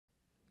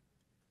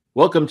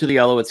Welcome to the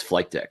Alouettes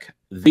Flightdeck,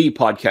 the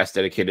podcast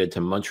dedicated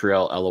to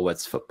Montreal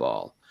Alouettes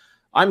football.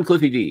 I'm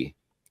Cliffy D.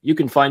 You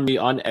can find me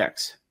on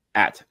X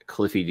at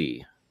Cliffy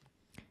D.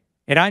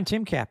 And I'm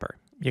Tim Capper.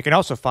 You can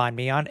also find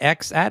me on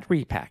X at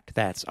Repact.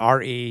 That's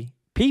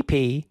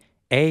REPPACT.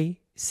 And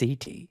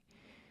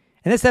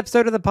this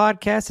episode of the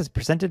podcast is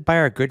presented by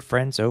our good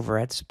friends over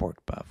at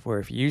SportBuff, where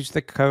if you use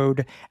the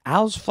code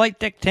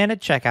ALSFlightDeck10 at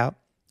checkout,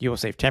 you will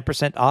save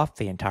 10% off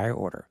the entire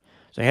order.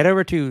 So head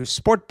over to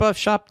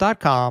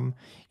sportbuffshop.com,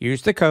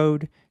 use the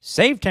code,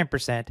 save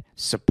 10%,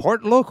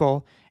 support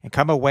local, and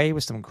come away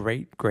with some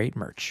great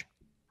merch.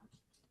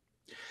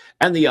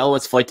 And the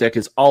Alouettes Flightdeck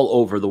is all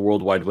over the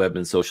World Wide Web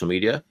and social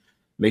media.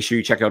 Make sure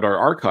you check out our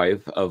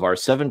archive of our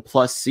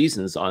 7+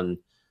 seasons on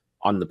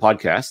the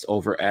podcast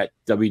over at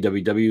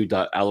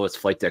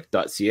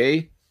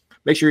www.alouettesflightdeck.ca.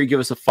 Make sure you give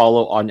us a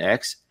follow on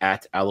X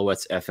at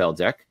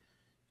AlouettesFLDeck.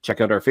 Check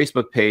out our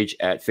Facebook page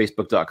at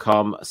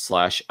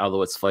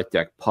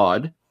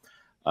facebook.com/AlouettesFlightDeckPod.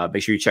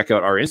 Make sure you check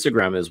out our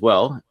Instagram as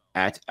well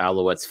at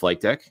Alouettes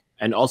Flightdeck,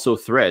 and also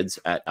Threads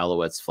at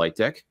Alouettes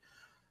Flightdeck.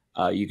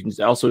 You can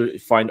also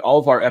find all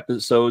of our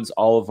episodes,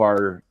 all of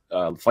our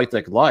Flight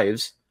Deck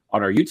lives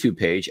on our YouTube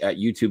page at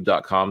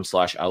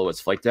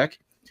youtube.com/Alouettes Flightdeck.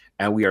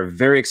 And we are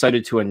very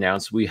excited to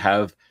announce we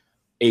have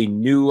a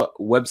new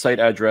website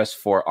address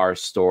for our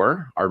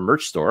store, our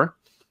merch store.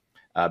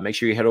 Make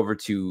sure you head over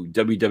to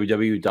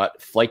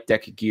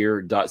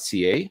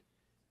www.flightdeckgear.ca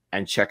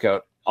and check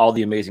out all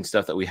the amazing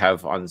stuff that we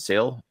have on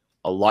sale.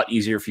 A lot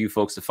easier for you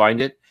folks to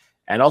find it.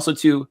 And also,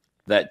 too,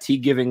 that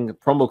T-Giving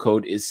promo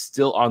code is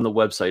still on the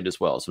website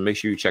as well. So make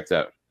sure you check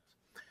that out.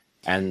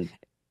 And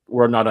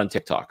we're not on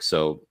TikTok.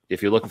 So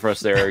if you're looking for us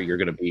there, you're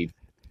going to be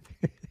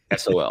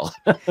SOL.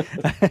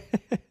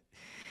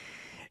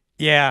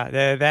 Yeah,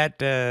 that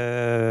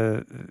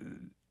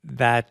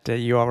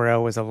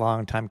URL was a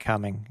long time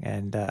coming.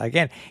 And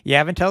again, you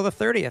have until the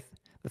 30th.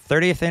 The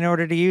 30th in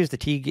order to use the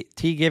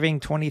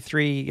T-Giving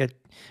 23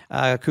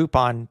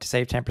 coupon to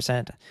save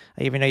 10%.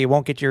 Even though you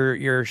won't get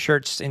your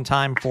shirts in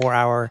time for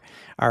our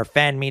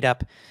fan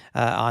meetup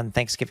on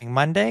Thanksgiving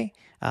Monday,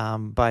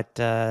 but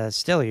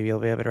still you'll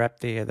be able to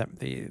rep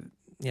the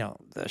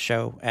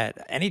show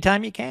at any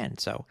time you can.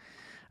 So.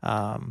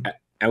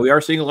 And we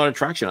are seeing a lot of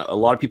traction. A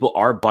lot of people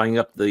are buying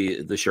up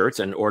the shirts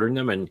and ordering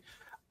them. And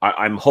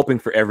I'm hoping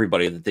for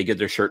everybody that they get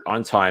their shirt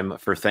on time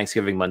for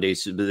Thanksgiving Monday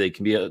so that they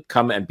can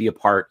come and be a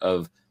part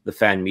of the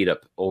fan meetup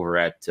over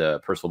at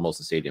Percival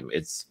Molson Stadium.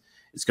 It's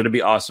going to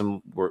be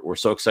awesome. We're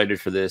so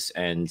excited for this.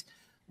 And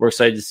we're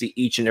excited to see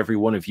each and every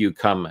one of you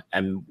come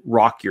and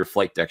rock your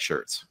Flight Deck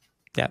shirts.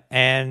 Yeah.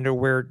 And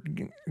we're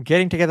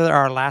getting together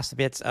our last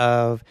bits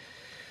of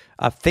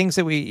things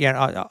that we,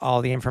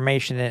 all the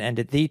information and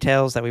the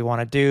details that we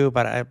want to do,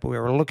 but we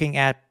were looking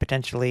at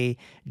potentially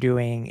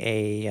doing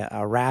a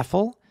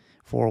raffle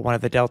for one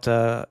of the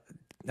Delta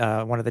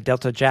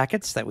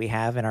jackets that we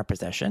have in our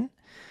possession.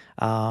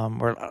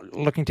 We're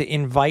looking to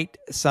invite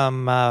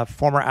some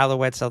former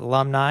Alouettes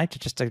alumni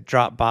to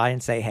drop by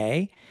and say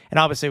hey. And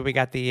obviously, we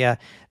got the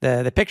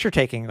picture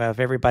taking of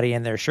everybody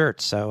in their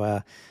shirts.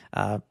 So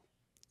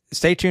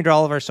stay tuned to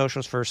all of our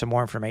socials for some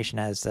more information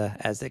as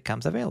it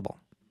comes available.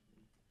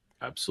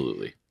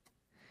 Absolutely.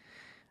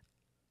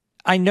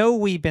 I know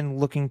we've been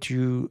looking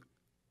to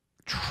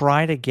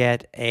try to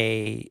get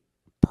a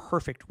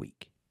perfect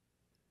week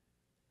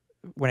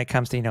when it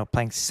comes to,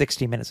 playing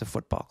 60 minutes of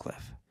football,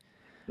 Cliff.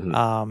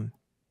 Mm-hmm.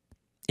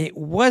 It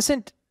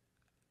wasn't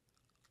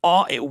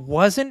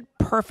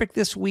perfect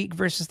this week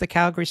versus the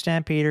Calgary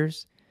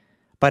Stampeders,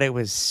 but it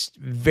was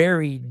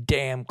very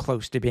damn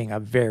close to being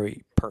a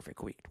very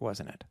perfect week,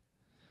 wasn't it?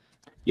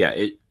 Yeah,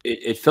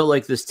 it felt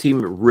like this team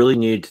really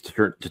needed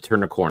to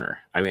turn a corner.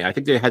 I mean, I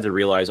think they had to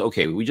realize,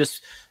 okay, we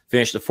just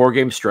finished a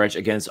 4-game stretch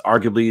against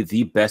arguably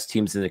the best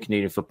teams in the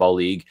Canadian Football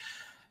League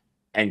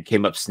and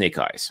came up snake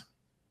eyes.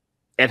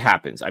 It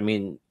happens. I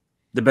mean,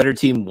 the better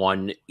team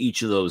won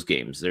each of those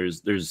games.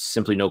 There's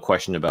simply no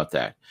question about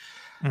that.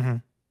 Mm-hmm.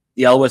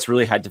 The Alouettes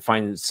really had to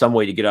find some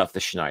way to get off the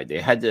schneid.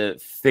 They had to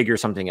figure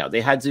something out.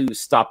 They had to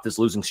stop this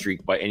losing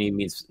streak by any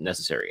means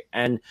necessary.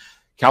 And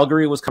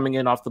Calgary was coming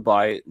in off the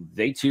bye.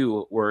 They,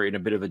 too, were in a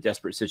bit of a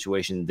desperate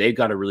situation. They've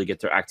got to really get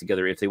their act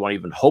together if they want to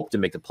even hope to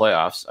make the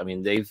playoffs. I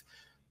mean, they've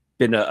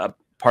been a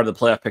part of the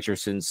playoff picture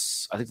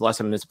since, I think the last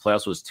time they missed the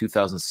playoffs was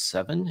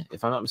 2007,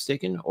 if I'm not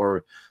mistaken,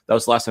 or that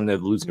was the last time they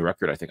had a losing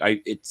record, I think.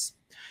 It's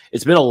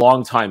been a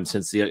long time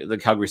since the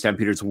Calgary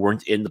Stampeders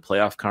weren't in the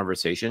playoff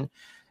conversation,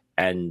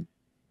 and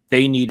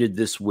they needed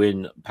this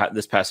win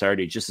this past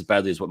Saturday just as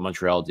badly as what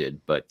Montreal did.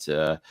 But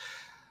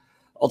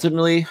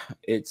ultimately,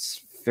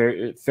 it's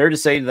fair to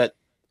say that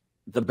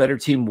the better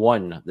team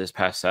won this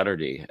past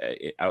Saturday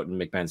out in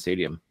McMahon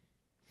Stadium.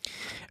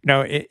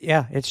 No,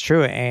 it's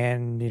true.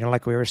 And,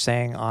 like we were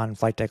saying on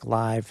Flight Deck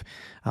Live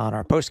on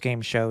our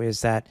post-game show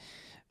is that,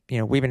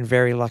 we've been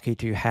very lucky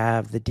to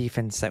have the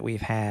defense that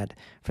we've had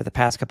for the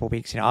past couple of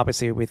weeks.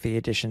 Obviously with the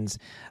additions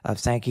of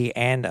Sankey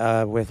and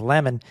with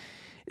Lemon,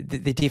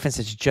 the defense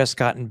has just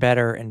gotten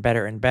better and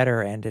better and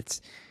better. And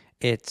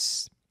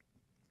it's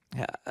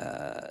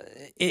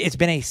it's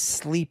been a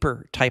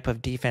sleeper type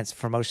of defense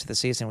for most of the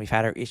season. We've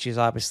had our issues,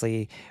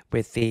 obviously,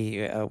 with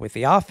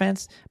the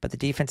offense, but the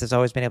defense has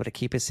always been able to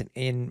keep us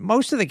in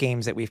most of the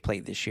games that we've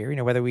played this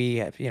year. Whether we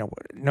have,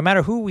 no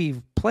matter who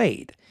we've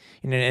played,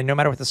 and no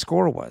matter what the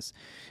score was,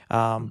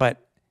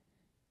 but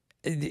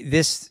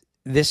this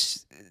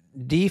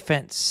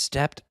defense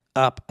stepped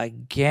up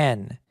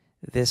again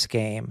this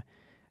game,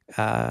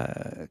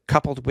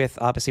 coupled with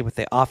obviously what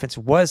the offense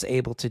was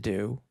able to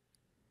do.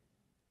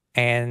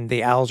 And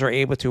the Owls are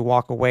able to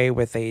walk away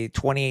with a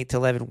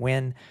 28-11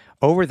 win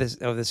over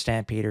the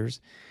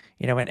Stampeders,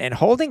 and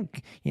holding.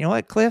 You know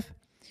what, Cliff?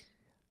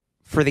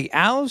 For the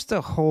Owls to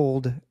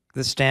hold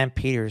the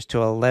Stampeders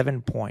to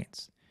 11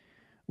 points,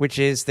 which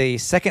is the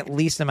second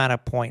least amount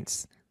of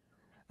points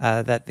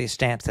that the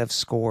Stamps have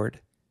scored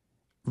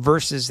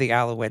versus the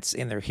Alouettes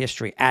in their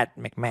history at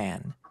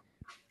McMahon,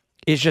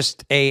 is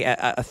just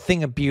a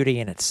thing of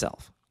beauty in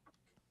itself.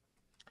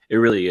 It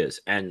really is.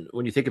 And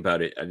when you think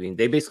about it, I mean,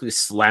 they basically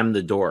slammed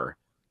the door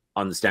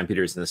on the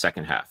Stampeders in the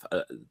second half.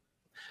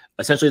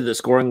 Essentially, the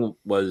scoring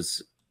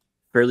was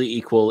fairly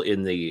equal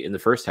in the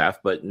first half,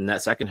 but in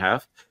that second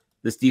half,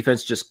 this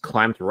defense just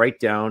clamped right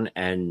down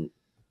and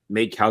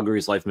made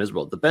Calgary's life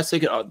miserable. The best they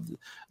could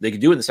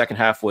do in the second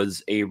half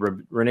was a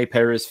Rene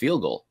Perez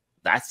field goal.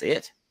 That's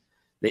it.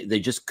 They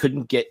just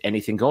couldn't get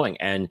anything going.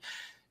 And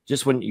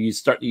just when you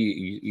start,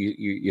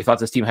 you thought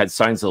this team had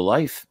signs of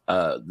life.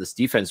 This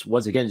defense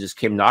once again just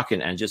came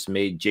knocking and just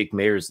made Jake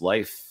Mayer's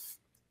life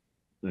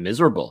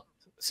miserable.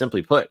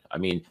 Simply put, I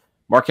mean,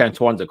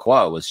 Marc-Antoine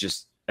Dequoy was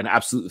just an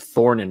absolute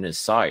thorn in his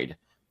side.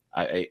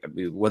 I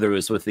mean, whether it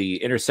was with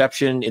the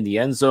interception in the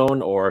end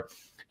zone or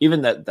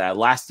even that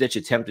last ditch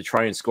attempt to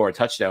try and score a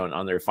touchdown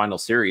on their final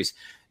series,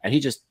 and he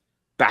just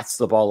bats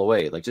the ball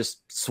away, like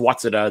just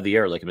swats it out of the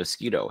air like a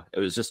mosquito. It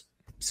was just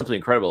simply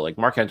incredible. Like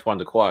Marc-Antoine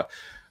Dequoy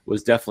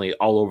was definitely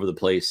all over the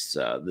place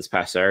this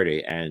past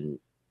Saturday. And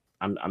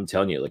I'm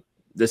telling you, like,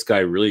 this guy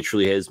really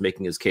truly is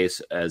making his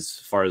case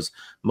as far as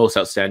most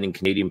outstanding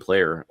Canadian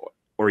player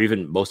or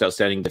even most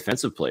outstanding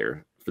defensive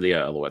player for the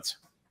Alouettes.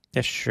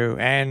 That's true.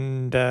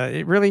 And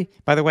it really,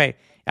 by the way,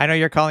 I know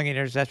you're calling it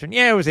interception.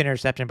 Yeah, it was an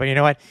interception, but you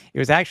know what? It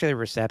was actually a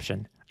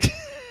reception.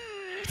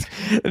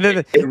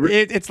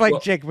 It's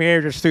like Jake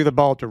Mayer just threw the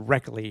ball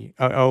directly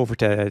over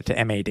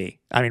to MAD.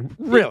 I mean,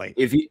 really.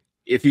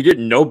 If you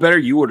didn't know better,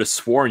 you would have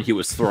sworn he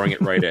was throwing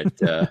it right at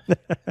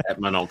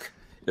Mononc.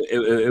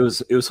 It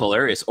was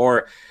hilarious.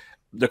 Or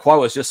Dequoy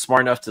was just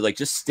smart enough to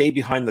just stay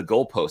behind the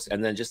goalpost,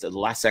 and then just at the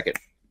last second,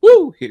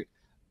 woo!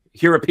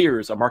 Here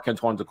appears a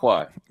Marc-Antoine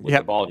Dequoy with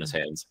the ball in his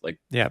hands.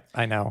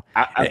 I know,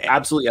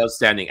 absolutely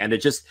outstanding. And it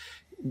just,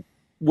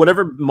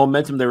 whatever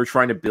momentum they were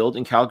trying to build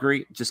in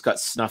Calgary just got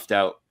snuffed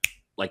out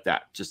like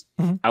that, just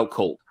out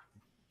cold.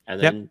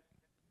 And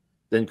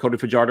then Cody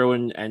Fajardo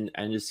and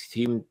his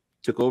team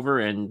took over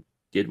and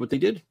did what they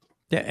did.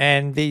 Yeah,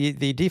 and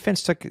the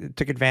defense took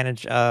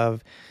advantage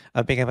of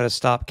being able to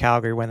stop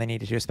Calgary when they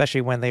needed to, especially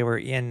when they were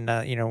in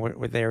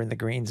were there in the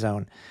green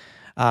zone.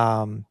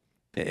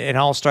 It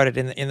all started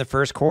in the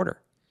first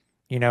quarter,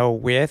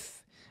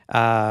 with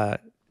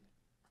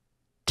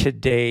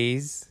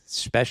today's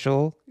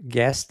special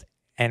guest,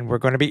 and we're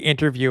going to be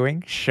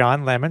interviewing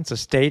Shawn Lemon. So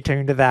stay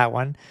tuned to that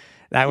one.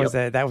 That was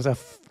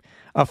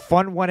a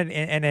fun one and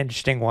an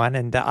interesting one.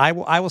 And I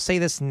will say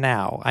this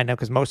now. I know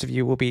because most of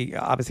you will be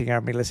obviously going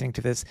to be listening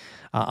to this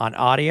on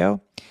audio.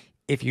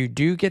 If you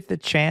do get the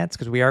chance,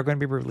 because we are going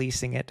to be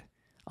releasing it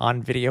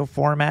on video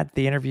format,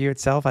 the interview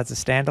itself as a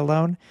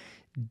standalone,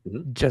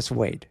 just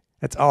wait.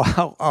 That's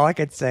all I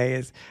could say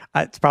is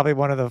it's probably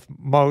one of the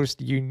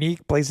most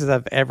unique places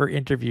I've ever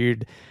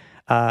interviewed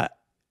a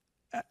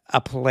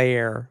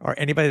player or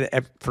anybody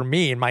that, for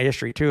me in my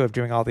history too of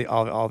doing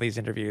all these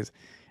interviews.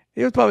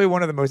 It was probably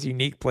one of the most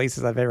unique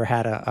places I've ever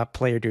had a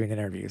player do an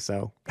interview.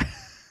 So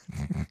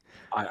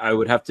I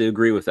would have to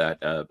agree with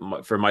that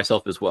for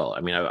myself as well. I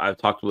mean, I've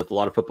talked with a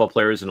lot of football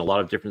players in a lot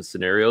of different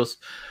scenarios.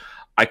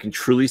 I can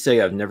truly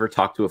say I've never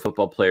talked to a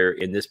football player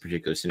in this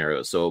particular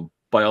scenario. So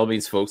by all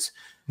means, folks,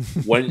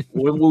 when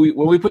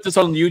we put this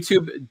on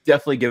YouTube,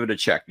 definitely give it a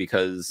check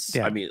because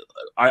I mean,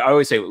 I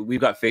always say we've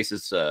got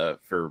faces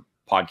for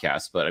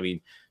podcasts, but I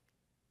mean,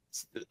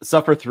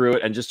 suffer through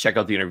it and just check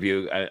out the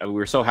interview. We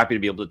were so happy to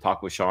be able to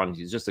talk with Shawn.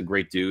 He's just a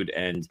great dude,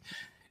 and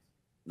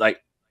it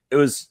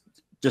was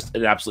just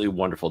an absolutely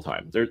wonderful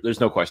time.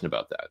 There's no question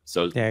about that.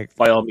 So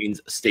by all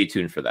means, stay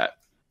tuned for that.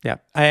 Yeah,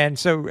 and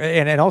so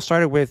and it all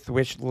started with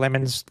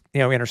Lemon's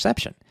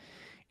interception.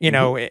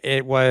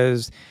 It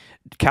was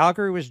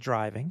Calgary was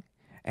driving.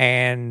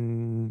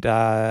 And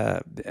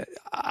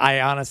I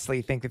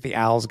honestly think that the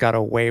Owls got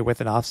away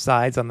with an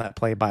offsides on that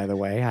play, by the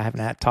way. I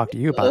haven't talked to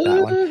you about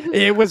that one.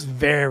 It was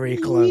very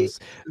close.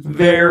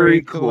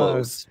 Very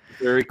close.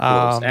 Very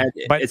close. And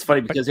it's funny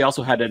because they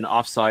also had an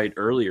offside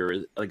earlier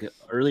in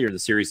the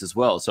series as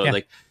well. So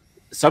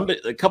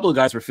a couple of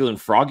guys were feeling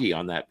froggy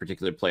on that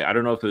particular play. I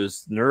don't know if it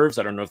was nerves.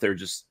 I don't know if they were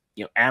just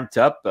amped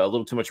up, a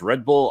little too much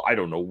Red Bull. I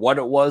don't know what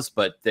it was,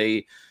 but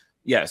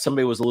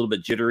somebody was a little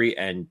bit jittery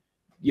and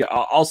yeah,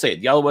 I'll say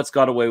it. The Alouettes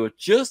got away with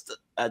just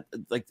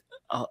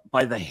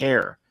by the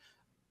hair.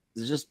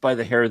 Just by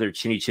the hair of their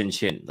chinny chin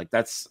chin. Like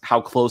that's how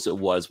close it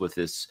was with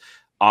this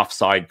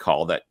offside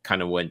call that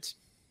kind of went,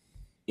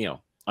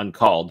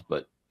 uncalled.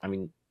 But I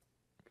mean,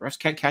 refs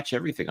can't catch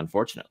everything,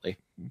 unfortunately.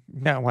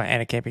 No,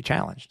 and it can't be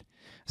challenged.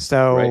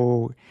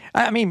 So,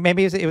 right. I mean,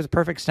 maybe it was a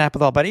perfect snap of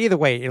the ball, but either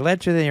way, it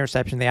led to the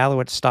interception. The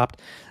Alouettes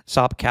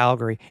stopped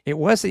Calgary. It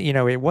was, a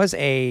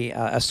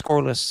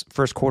scoreless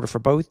first quarter for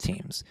both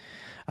teams.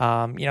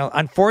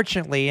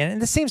 Unfortunately,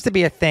 and this seems to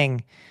be a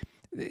thing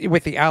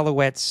with the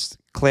Alouettes,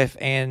 Cliff,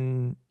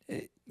 and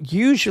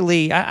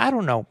usually, I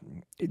don't know.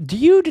 Do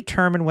you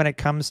determine when it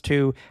comes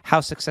to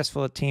how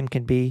successful a team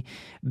can be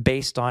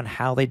based on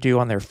how they do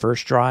on their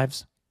first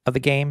drives of the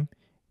game?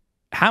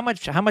 How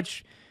much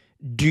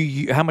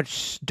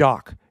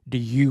stock do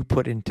you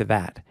put into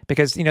that?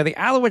 Because, the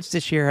Alouettes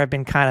this year have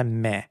been kind of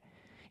meh.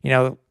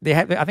 I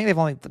think they've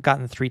only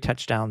gotten 3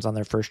 touchdowns on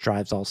their first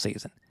drives all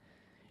season.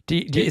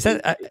 Is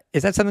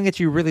that something that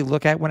you really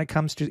look at when it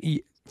comes to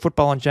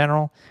football in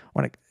general,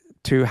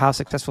 to how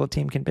successful a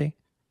team can be?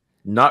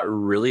 Not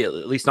really,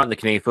 at least not in the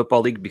Canadian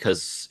Football League,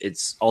 because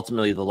it's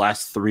ultimately the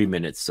last 3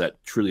 minutes that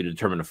truly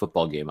determine a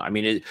football game. I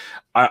mean,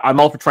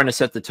 I'm all for trying to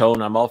set the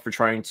tone. I'm all for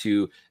trying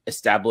to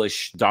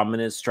establish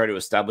dominance, try to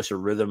establish a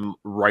rhythm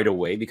right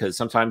away, because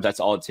sometimes that's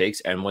all it takes.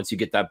 And once you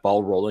get that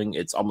ball rolling,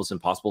 it's almost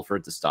impossible for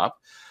it to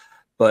stop.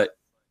 But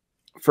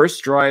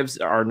first drives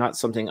are not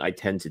something I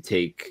tend to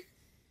take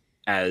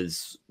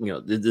as,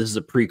 this is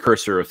a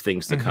precursor of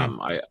things to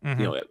come.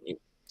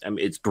 I mean,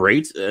 it's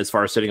great as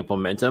far as setting up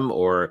momentum,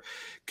 or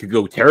could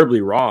go terribly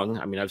wrong.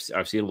 I mean, I've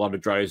seen a lot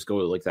of drives go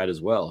like that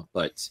as well,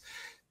 but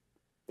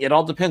it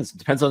all depends. It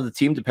depends on the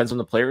team, depends on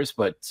the players,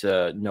 but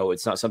no,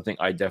 it's not something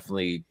I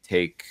definitely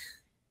take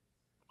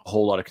a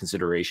whole lot of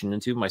consideration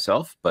into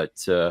myself.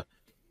 But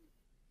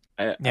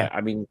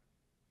I mean,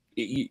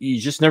 you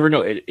just never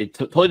know. It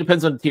totally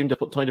depends on the team,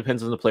 totally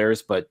depends on the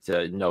players, but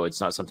no, it's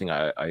not something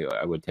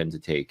I would tend to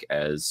take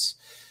as,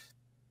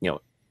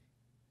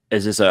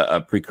 is this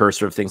a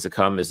precursor of things to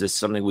come? Is this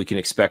something we can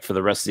expect for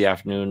the rest of the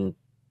afternoon?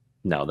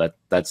 No,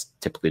 that's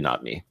typically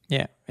not me.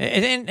 Yeah,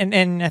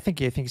 and I think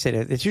you said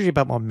it's usually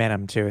about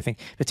momentum too. I think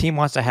the team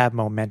wants to have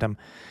momentum.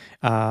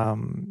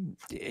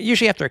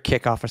 Usually after a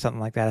kickoff or something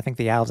like that. I think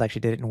the Owls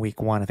actually did it in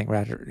week 1. I think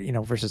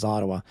versus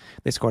Ottawa,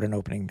 they scored an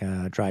opening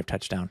drive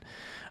touchdown.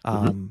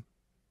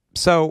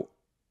 So,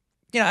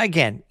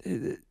 again,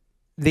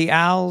 the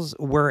Owls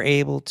were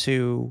able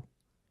to.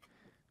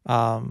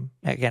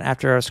 Again,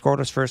 after a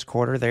scoreless first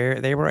quarter,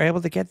 they were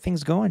able to get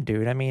things going,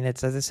 dude. I mean,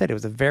 as I said, it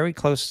was a very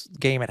close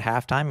game at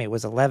halftime. It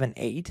was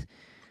 11-8.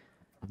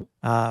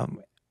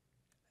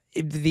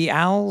 The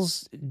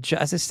Owls,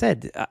 as I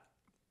said,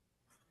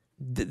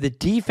 the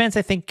defense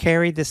I think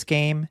carried this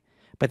game,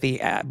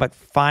 but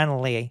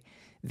finally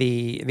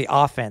the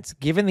offense,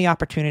 given the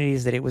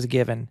opportunities that it was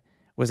given,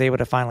 was able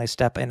to finally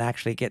step and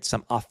actually get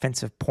some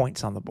offensive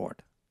points on the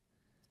board.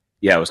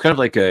 Yeah, it was kind of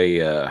like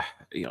a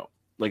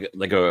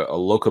like a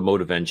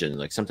locomotive engine.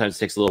 Like sometimes it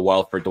takes a little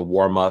while for it to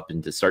warm up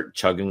and to start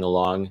chugging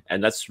along.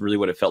 And that's really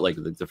what it felt like.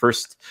 The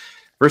first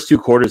 2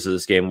 quarters of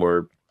this game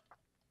were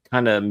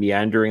kind of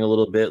meandering a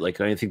little bit. Like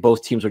I think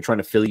both teams were trying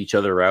to fill each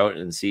other out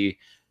and see,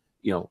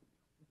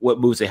 what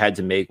moves they had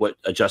to make, what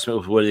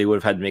adjustments what they would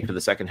have had to make for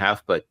the second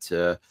half. But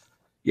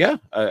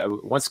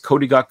once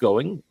Cody got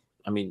going,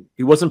 I mean,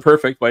 he wasn't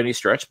perfect by any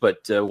stretch, but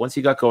once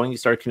he got going, he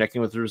started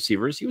connecting with the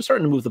receivers. He was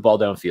starting to move the ball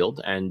downfield,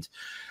 and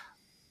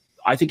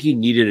I think he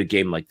needed a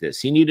game like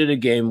this. He needed a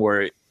game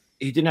where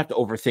he didn't have to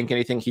overthink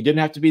anything. He didn't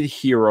have to be the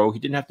hero. He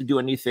didn't have to do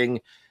anything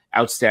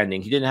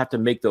outstanding. He didn't have to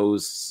make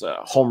those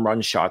home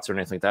run shots or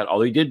anything like that,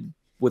 although he did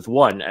with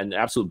one, an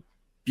absolute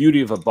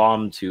beauty of a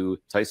bomb to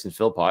Tyson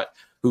Philpott,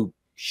 who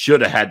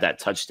should have had that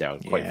touchdown,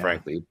 quite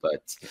frankly.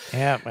 But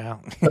yeah,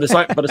 well, but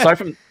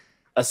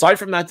aside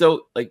from that,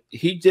 though, like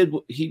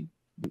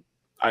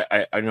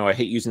I know I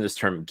hate using this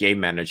term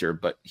game manager,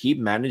 but he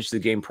managed the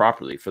game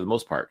properly for the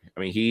most part. I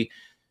mean, he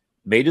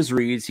made his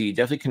reads. He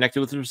definitely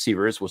connected with the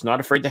receivers, was not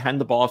afraid to hand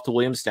the ball off to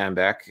William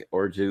Stanback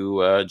or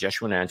to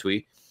Joshua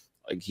Nantwi.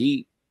 Like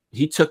he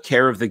took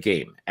care of the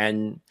game.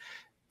 And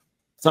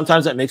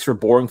sometimes that makes for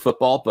boring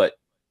football, but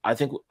I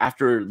think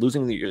after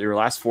losing your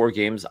last 4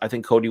 games, I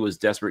think Cody was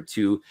desperate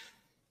to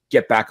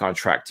get back on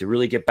track, to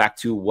really get back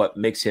to what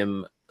makes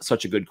him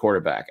such a good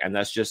quarterback. And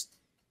that's just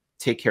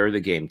take care of the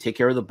game, take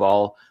care of the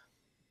ball,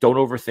 don't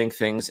overthink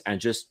things,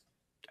 and just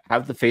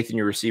have the faith in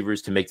your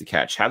receivers to make the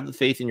catch. Have the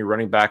faith in your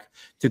running back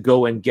to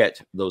go and get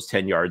those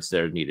 10 yards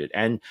that are needed.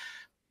 And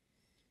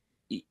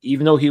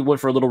even though he went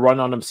for a little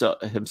run on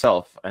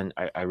himself, and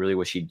I really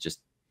wish he'd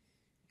just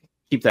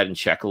keep that in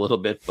check a little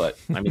bit. But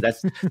I mean,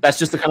 that's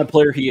just the kind of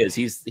player he is.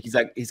 He's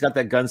got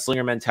that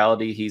gunslinger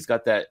mentality. He's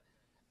got that,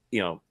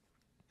 he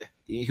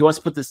wants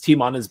to put this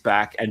team on his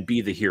back and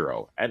be the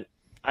hero. And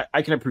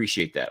I can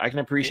appreciate that. I can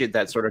appreciate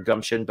that sort of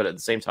gumption, but at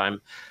the same time,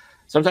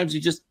 sometimes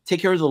you just take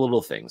care of the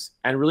little things.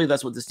 And really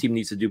that's what this team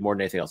needs to do more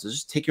than anything else, is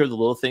just take care of the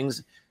little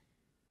things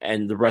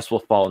and the rest will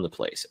fall into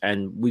place.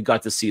 And we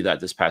got to see that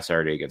this past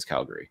Saturday against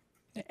Calgary.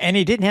 And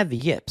he didn't have the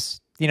yips.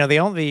 the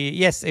only,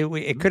 yes,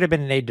 it could have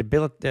been a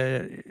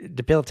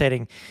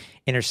debilitating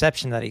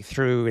interception that he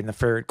threw in the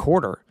third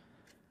quarter,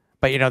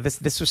 but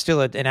this was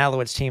still an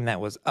Alouettes team that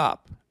was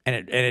up, and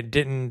it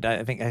didn't.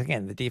 I think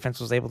again the defense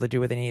was able to do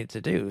what they needed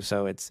to do.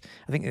 So I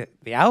think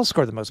the Owls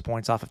scored the most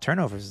points off of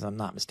turnovers, if I'm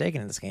not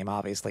mistaken, in this game,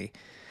 obviously.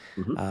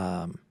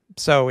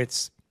 So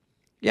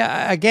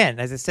again,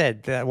 as I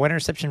said, the one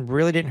interception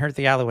really didn't hurt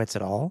the Alouettes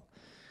at all.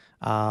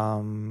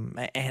 And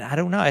I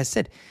don't know. I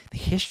said the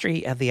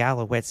history of the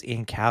Alouettes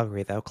in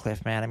Calgary, though,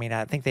 Cliff, man. I mean,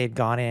 I think they'd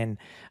gone in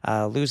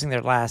losing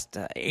their last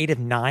 8 of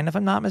 9, if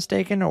I'm not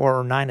mistaken,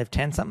 or 9 of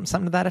 10,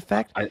 something to that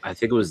effect. I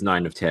think it was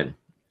 9 of 10.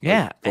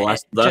 Yeah, like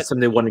the last time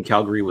they won in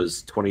Calgary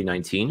was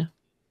 2019.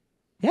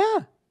 Yeah.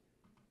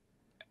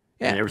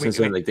 And ever since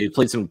then, like they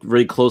played some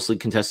really closely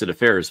contested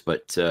affairs,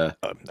 but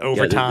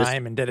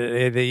overtime and did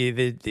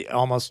it. The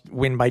almost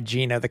win by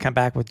Gino, the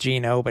comeback with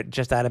Gino, but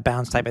just out of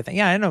bounds type of thing.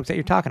 Yeah, I know what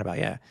you're talking about.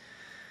 Yeah.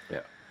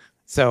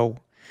 So,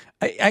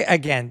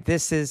 again,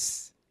 this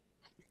is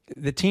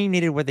the team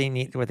needed what they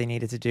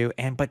needed to do,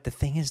 but the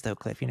thing is, though,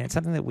 Cliff, it's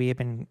something that we have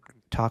been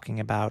talking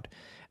about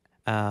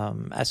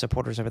as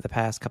supporters over the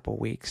past couple of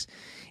weeks,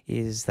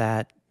 is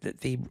that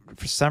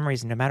for some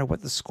reason, no matter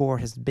what the score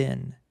has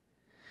been.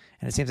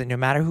 And it seems that no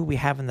matter who we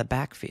have in the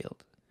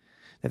backfield,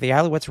 that the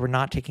Alouettes were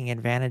not taking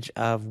advantage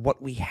of what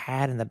we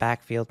had in the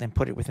backfield and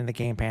put it within the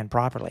game plan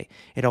properly.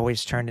 It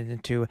always turned it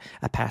into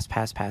a pass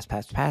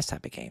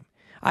type of game.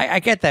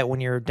 I get that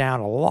when you're down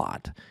a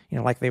lot,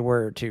 like they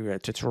were to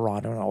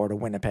Toronto or to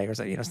Winnipeg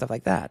or stuff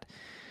like that.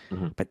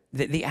 Mm-hmm. But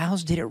the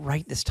Owls did it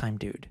right this time,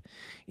 dude.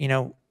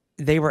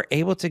 They were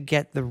able to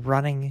get the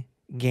running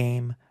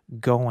game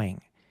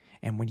going.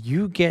 And when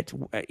you get,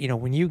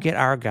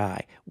 our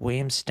guy,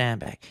 William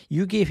Stanback,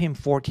 you give him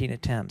 14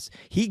 attempts.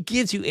 He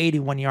gives you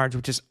 81 yards,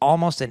 which is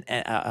almost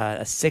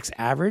a 6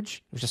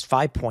 average, which is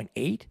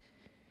 5.8.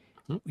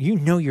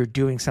 You're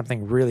doing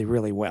something really,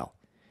 really well.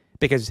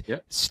 Because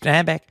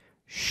Stanback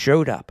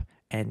showed up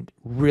and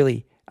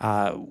really,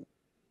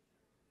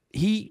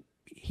 he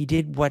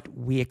did what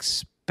we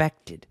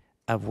expected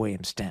of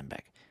William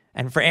Stanback.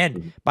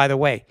 And by the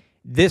way,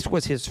 this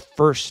was his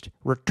first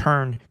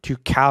return to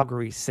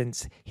Calgary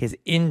since his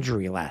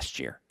injury last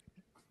year.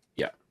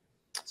 Yeah.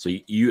 So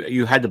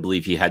you had to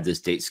believe he had this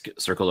date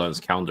circled on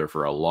his calendar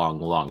for a long,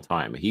 long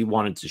time. He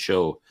wanted to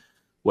show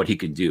what he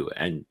could do,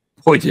 and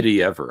boy, did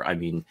he ever. I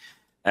mean,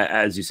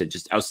 as you said,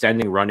 just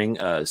outstanding running,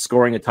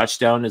 scoring a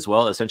touchdown as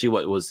well. Essentially,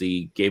 what was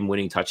the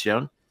game-winning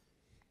touchdown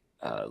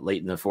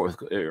late in the fourth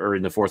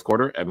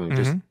quarter. I mean,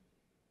 just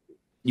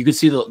you could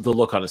see the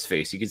look on his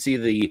face. You could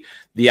see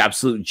the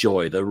absolute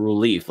joy, the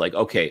relief. Like,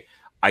 okay,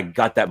 I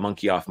got that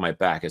monkey off my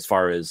back. As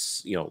far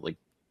as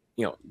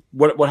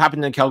what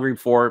happened in Calgary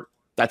before,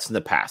 that's in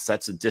the past.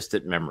 That's a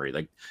distant memory.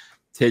 Like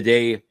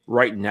today,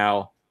 right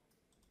now,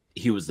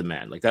 he was the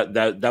man. Like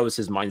that was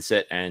his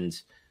mindset, and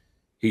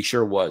he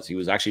sure was. He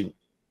was actually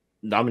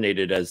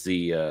nominated as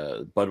the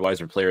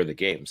Budweiser Player of the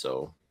Game.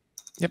 So,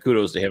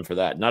 kudos to him for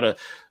that. Not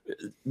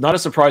a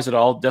surprise at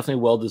all.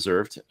 Definitely well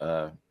deserved.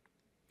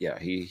 Yeah,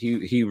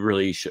 he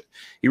really should.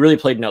 He really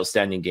played an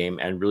outstanding game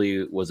and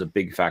really was a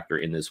big factor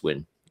in this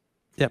win.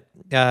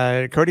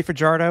 Yep. Cody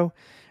Fajardo,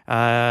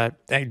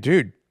 hey,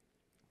 dude,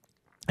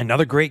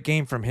 another great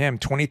game from him.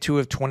 22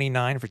 of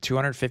 29 for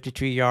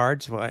 252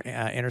 yards,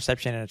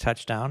 interception and a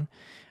touchdown.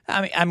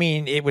 I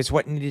mean, it was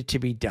what needed to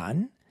be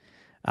done.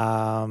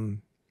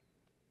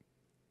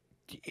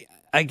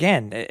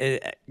 Again,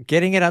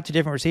 getting it out to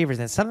different receivers,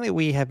 and it's something that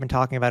we have been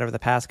talking about over the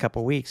past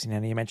couple of weeks.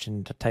 And you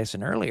mentioned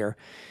Tyson earlier.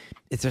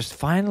 There's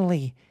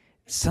finally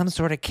some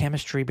sort of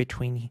chemistry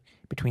between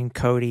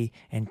Cody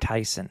and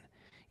Tyson.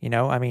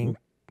 I mean,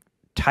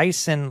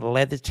 Tyson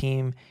led the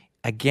team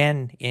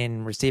again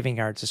in receiving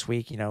yards this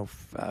week.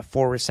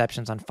 4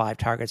 receptions on 5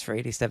 targets for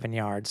 87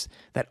 yards.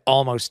 That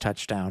almost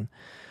touchdown.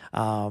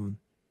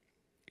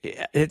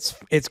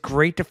 It's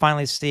great to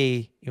finally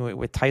see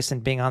with Tyson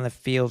being on the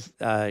field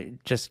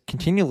just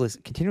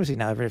continuously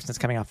now ever since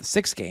coming off the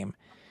 6th game,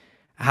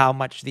 how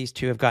much these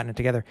two have gotten it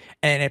together,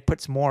 and it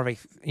puts more of a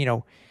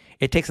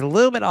it takes a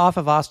little bit off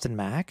of Austin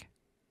Mack,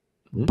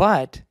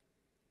 but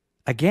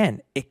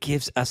again, it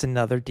gives us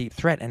another deep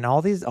threat. And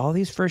all these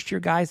first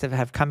year guys that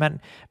have come in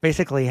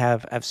basically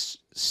have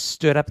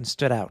stood up and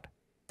stood out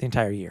the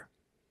entire year.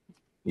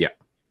 Yeah.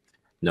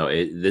 No,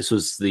 this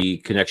was the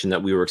connection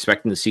that we were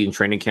expecting to see in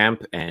training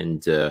camp,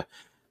 and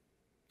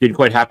didn't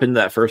quite happen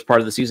that first part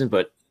of the season.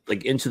 But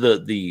like into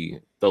the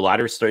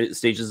latter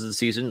stages of the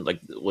season,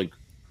 like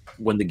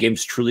when the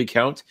games truly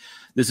count,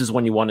 this is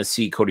when you want to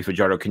see Cody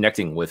Fajardo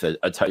connecting with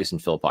a Tyson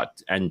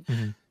Philpott. And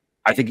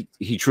I think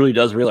he truly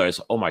does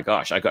realize, oh my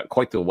gosh, I got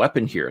quite the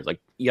weapon here.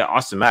 Like, yeah,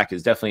 Austin Mack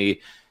is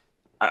definitely,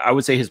 I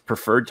would say, his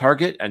preferred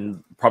target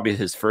and probably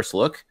his first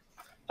look.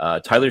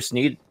 Tyler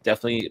Snead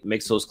definitely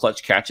makes those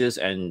clutch catches,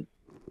 and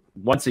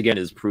once again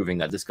is proving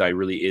that this guy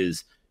really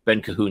is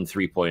Ben Cahoon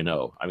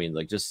 3.0. I mean,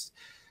 like, just,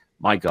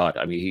 my God.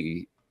 I mean,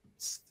 he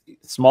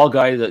small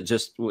guy that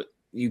just,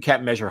 you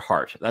can't measure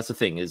heart. That's the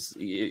thing, is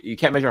you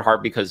can't measure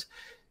heart because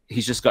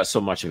he's just got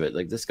so much of it.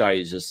 Like, this guy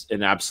is just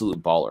an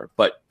absolute baller.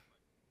 But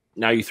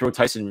now you throw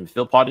Tyson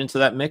Philpott into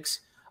that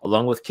mix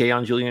along with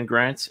Keon Julian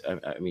Grant.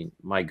 I mean,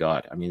 my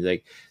God. I mean,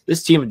 like,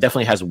 this team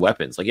definitely has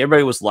weapons. Like,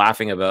 everybody was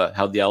laughing about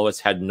how the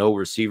Alouettes had no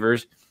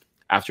receivers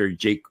after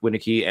Jake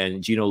Winicky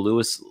and Geno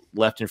Lewis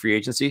left in free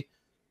agency.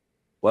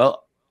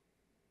 Well,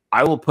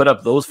 I will put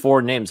up those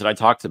 4 names that I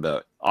talked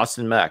about: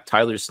 Austin Mack,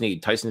 Tyler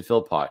Snead, Tyson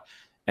Philpott,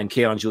 and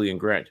Keon Julian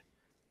Grant,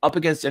 up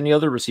against any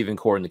other receiving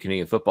core in the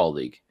Canadian Football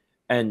League.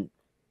 And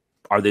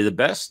are they the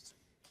best?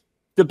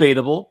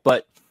 Debatable,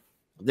 but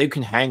they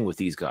can hang with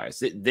these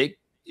guys.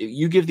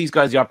 You give these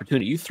guys the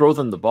opportunity, you throw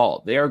them the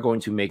ball, they are going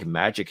to make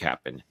magic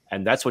happen.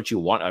 And that's what you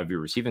want out of your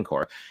receiving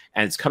core.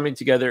 And it's coming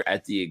together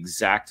at the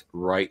exact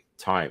right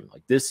time.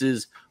 Like, this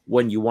is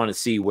when you want to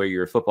see where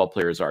your football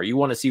players are. You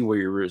want to see where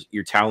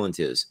your talent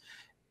is.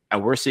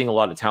 And we're seeing a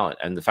lot of talent.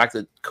 And the fact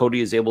that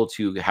Cody is able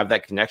to have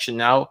that connection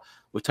now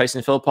with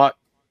Tyson Philpott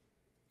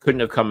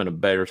couldn't have come at a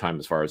better time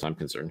as far as I'm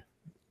concerned.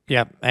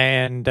 Yeah,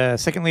 and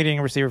second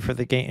leading receiver for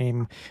the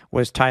game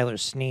was Tyler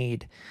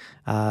Snead.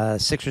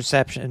 6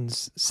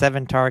 receptions,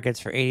 7 targets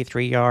for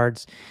 83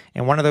 yards,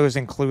 and one of those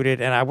included.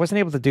 And I wasn't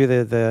able to do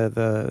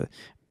the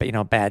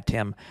bad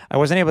Tim. I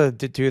wasn't able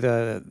to do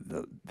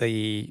the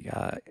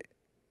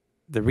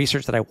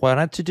research that I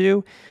wanted to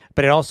do,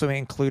 but it also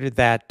included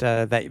that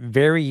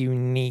very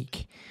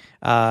unique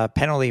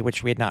penalty,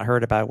 which we had not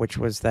heard about, which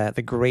was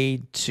the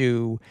grade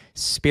 2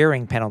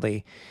 spearing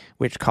penalty,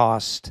 which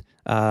cost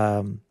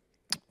Micah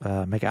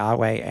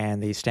Awe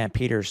and the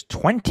Stampeders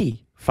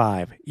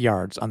 25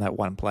 yards on that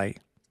one play.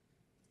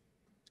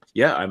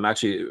 Yeah, I'm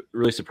actually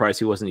really surprised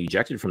he wasn't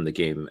ejected from the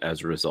game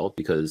as a result,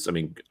 because, I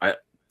mean,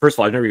 first of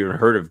all, I've never even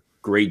heard of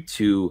grade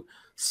 2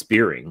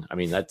 spearing. I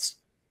mean, that's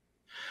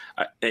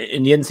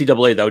in the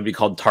NCAA, that would be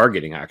called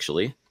targeting,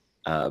 actually.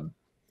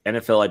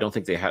 NFL, I don't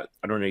think they have.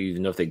 I don't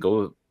even know if they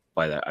go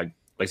by that. Like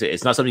I say,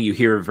 it's not something you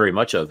hear very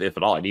much of, if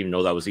at all. I didn't even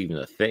know that was even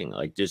a thing.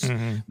 Like, just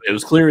It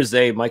was clear as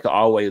day. Micah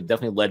Awe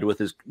definitely led with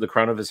the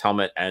crown of his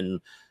helmet, and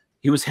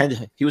he was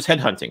head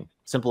hunting.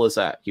 Simple as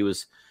that. He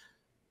was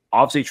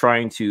obviously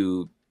trying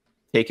to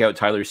take out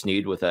Tyler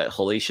Snead with that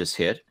hellacious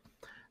hit.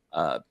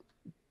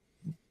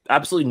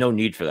 Absolutely no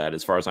need for that,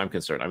 as far as I'm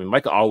concerned. I mean,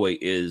 Micah Awe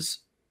is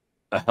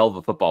a hell of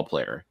a football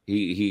player.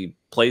 He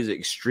plays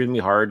extremely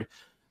hard.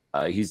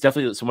 He's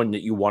definitely someone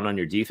that you want on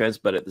your defense,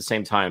 but at the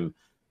same time,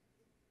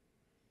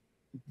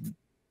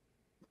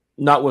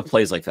 not with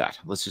plays like that.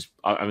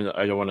 I mean,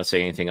 I don't want to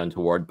say anything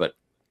untoward, but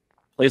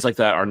plays like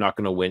that are not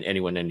going to win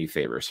anyone any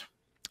favors.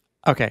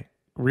 Okay,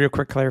 real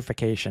quick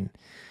clarification.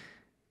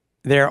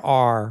 There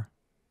are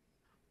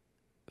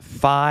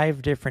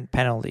 5 different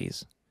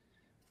penalties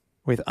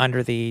with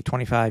under the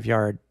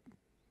 25-yard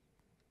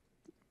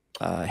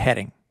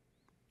heading.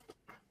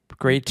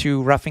 Grade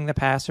 2, roughing the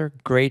passer.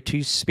 Grade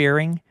 2,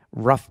 spearing.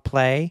 Rough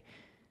play.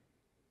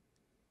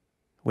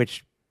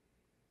 Which,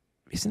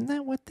 isn't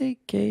that what they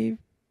gave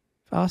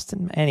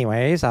Austin?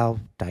 Anyways, I'll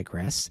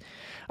digress.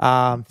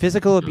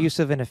 Physical,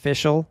 abusive, and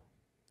official.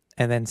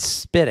 And then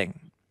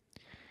spitting.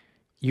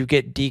 You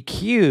get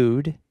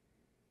DQ'd,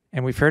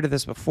 and we've heard of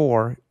this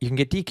before. You can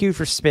get DQ'd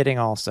for spitting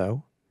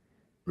also.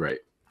 Right.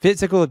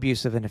 Physical,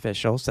 abusive, and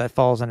official. So that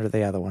falls under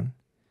the other one.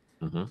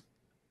 Mm-hmm.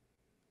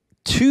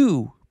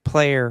 2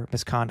 player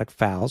misconduct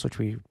fouls, which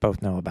we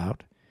both know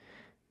about.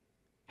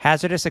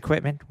 Hazardous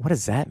equipment. What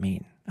does that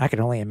mean? I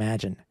can only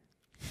imagine.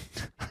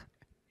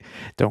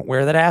 Don't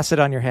wear that acid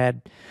on your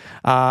head.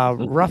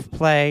 Rough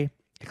play.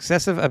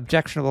 Excessive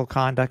objectionable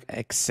conduct.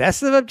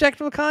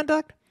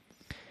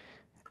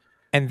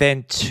 And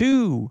then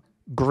 2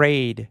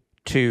 grade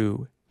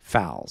 2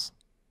 fouls.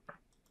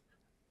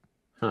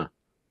 Huh.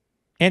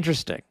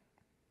 Interesting.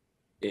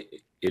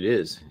 It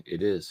is.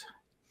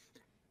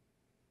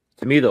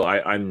 To me, though,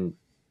 I'm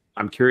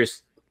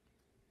curious,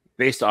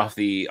 based off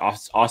the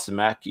Austin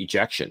Mack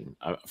ejection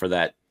for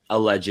that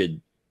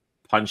alleged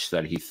punch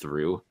that he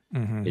threw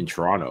in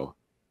Toronto.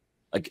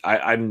 Like,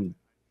 I'm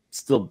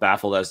still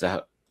baffled as to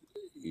how,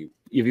 if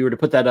you were to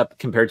put that up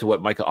compared to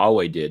what Micah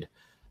Awe did,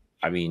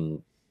 I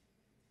mean,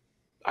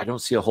 I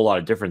don't see a whole lot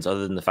of difference,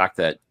 other than the fact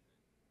that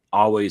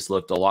Awe's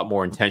looked a lot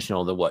more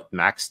intentional than what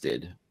Max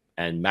did,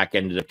 and Mac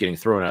ended up getting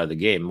thrown out of the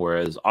game,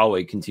 whereas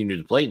Awe continued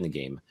to play in the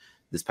game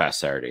this past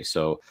Saturday.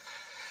 So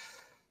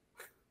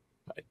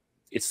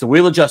it's the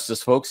wheel of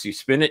justice, folks. You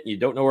spin it and you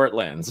don't know where it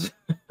lands.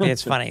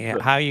 It's funny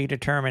how you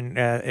determine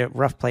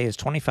rough play is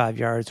 25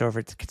 yards over,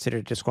 it's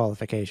considered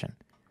disqualification.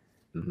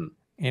 Mm-hmm.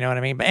 You know what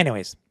I mean? But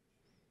anyways,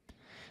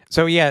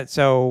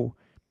 so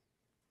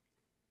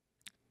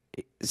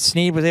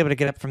Snead was able to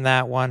get up from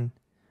that one.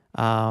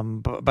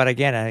 But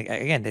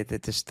again,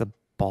 the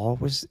ball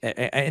was,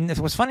 and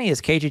what's funny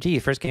is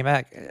KGT first came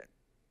back,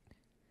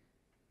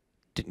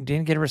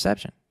 didn't get a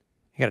reception.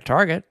 He got a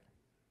target.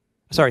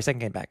 Sorry, second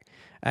game back.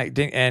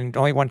 And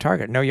only 1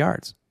 target, no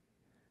yards.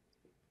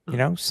 You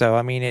know, so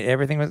I mean,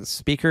 everything was.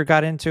 Speaker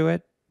got into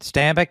it.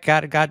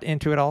 Stambeck got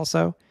into it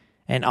also,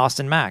 and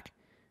Austin Mack,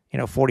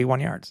 41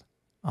 yards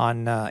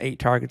on 8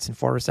 targets and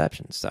 4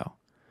 receptions. So,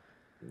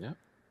 yeah,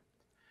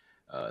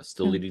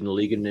 still leading the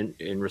league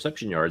in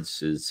reception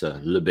yards is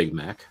Le Big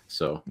Mac.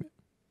 So,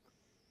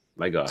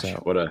 my gosh,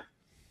 what a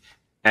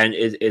And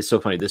it's so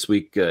funny this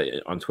week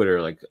on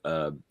Twitter, like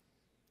I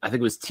think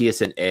it was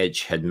TSN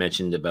Edge had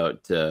mentioned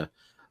about the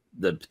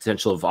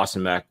potential of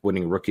Austin Mack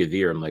winning Rookie of the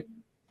Year. I'm like,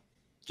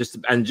 just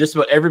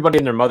about everybody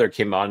and their mother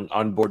came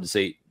on board to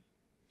say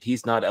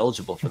he's not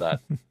eligible for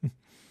that.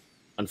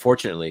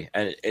 Unfortunately,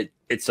 and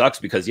it sucks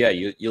because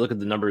you look at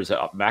the numbers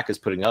that Mack is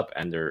putting up,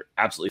 and they're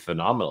absolutely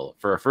phenomenal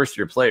for a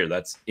first-year player.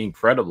 That's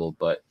incredible,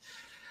 but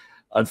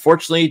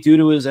unfortunately, due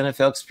to his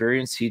NFL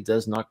experience, he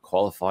does not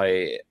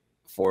qualify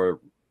for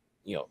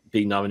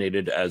being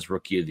nominated as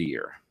Rookie of the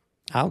Year.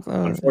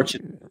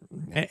 Unfortunately,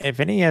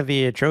 if any of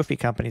the trophy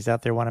companies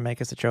out there want to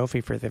make us a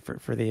trophy for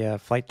the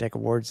Flight Deck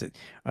Awards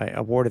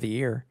Award of the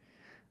Year,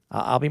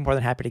 I'll be more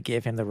than happy to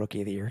give him the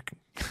Rookie of the Year.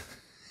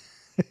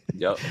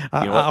 Yep.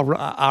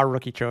 Our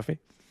rookie trophy.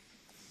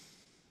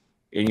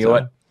 And you know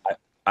what?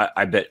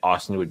 I bet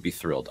Austin would be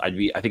thrilled. I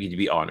think he'd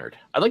be honored.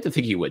 I'd like to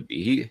think he would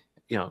be. He,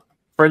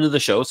 friend of the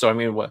show. So I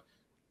mean, what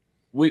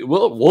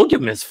we'll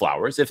give him his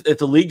flowers. If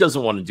the league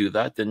doesn't want to do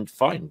that, then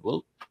fine.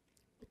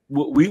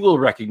 We will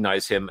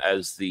recognize him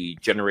as the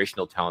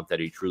generational talent that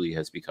he truly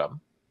has become.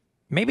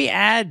 Maybe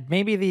I know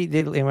we're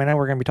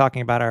going to be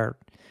talking about our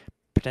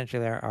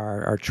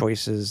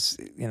choices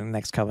in the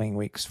next coming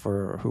weeks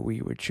for who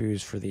we would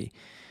choose for the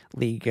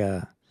league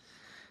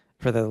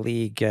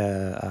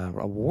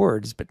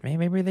awards, but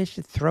maybe they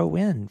should throw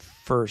in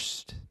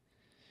first,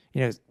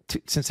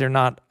 since they're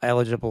not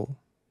eligible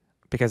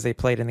because they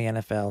played in the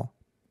NFL,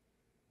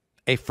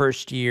 a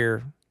first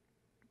year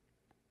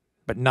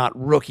but not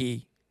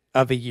Rookie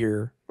of the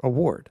Year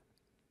award.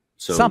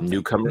 So something.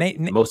 Newcomer,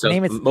 most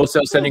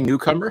outstanding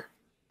newcomer.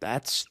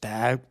 That's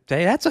a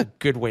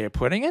good way of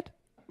putting it.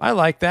 I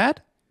like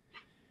that.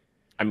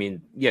 I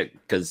mean, yeah,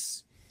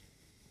 because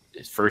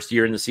his first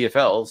year in the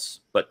CFLs,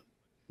 but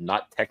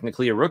not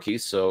technically a rookie,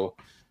 so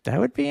that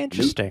would be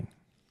interesting.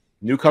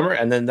 Newcomer,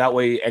 and then that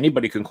way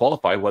anybody can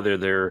qualify, whether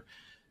they're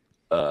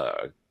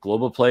a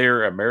global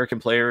player, American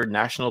player,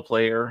 national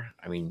player.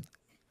 I mean,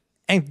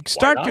 and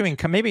start doing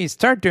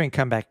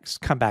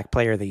comeback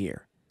player of the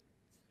year.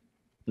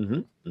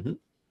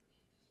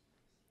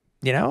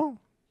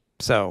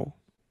 So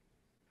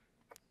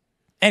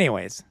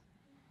anyways,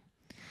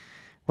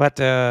 but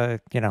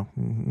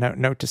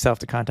note to self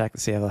to contact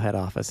the Seattle head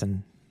office,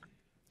 and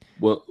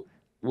we'll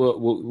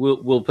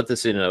put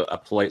this in a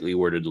politely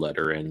worded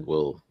letter, and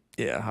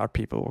our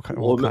people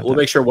we'll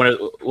make sure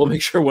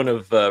one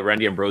of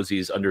Randy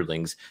Ambrosie's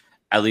underlings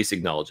at least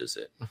acknowledges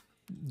it.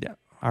 Yeah,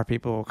 our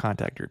people will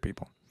contact your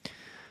people.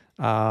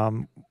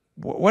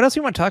 What else do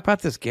you want to talk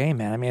about this game,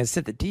 man? I mean, I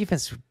said the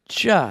defense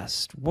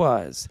just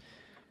was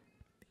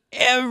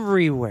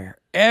everywhere.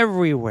 It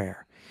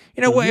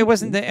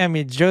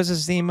wasn't. Joseph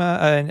Zima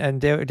and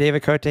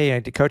David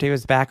Cote. Cote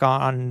was back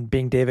on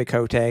being David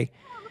Cote. The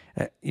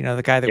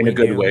guy that in a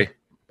good way.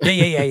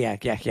 Yeah.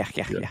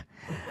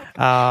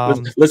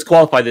 Let's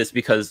qualify this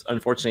because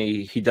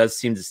unfortunately he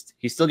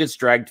still gets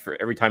dragged for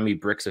every time he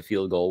bricks a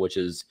field goal, which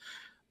is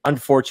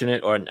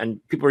unfortunate.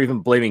 And people are even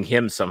blaming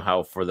him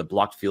somehow for the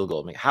blocked field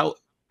goal. I mean, how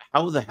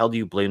the hell do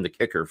you blame the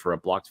kicker for a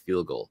blocked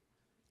field goal?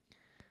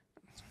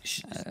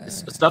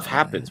 Stuff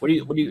happens. What do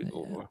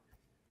you?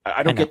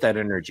 I don't get that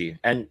energy,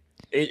 and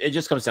it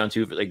just comes down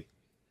to like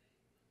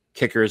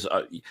kickers.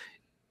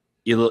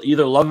 You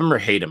either love them or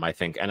hate them, I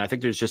think, and I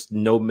think there's just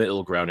no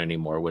middle ground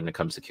anymore when it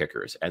comes to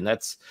kickers, and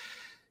that's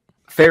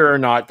fair or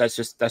not. That's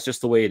just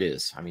the way it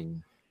is. I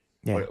mean,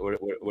 what are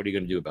you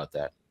going to do about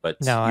that?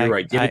 But no, you're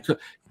right.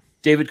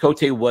 David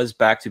Cote was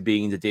back to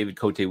being the David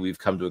Cote we've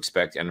come to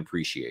expect and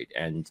appreciate,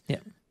 and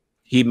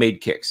he made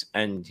kicks,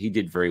 and he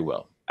did very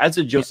well, as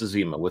did Joseph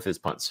Zima with his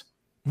punts.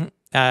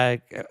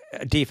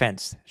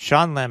 Defense,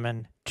 Shawn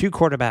Lemon, 2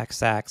 quarterback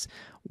sacks,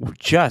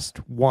 just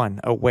one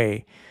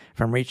away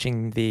from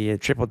reaching the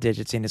triple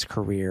digits in his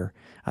career.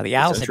 The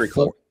Owls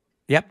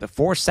had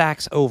 4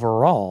 sacks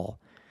overall,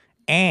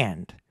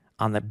 and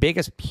on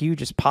the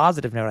hugest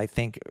positive note, I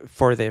think,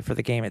 for the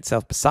game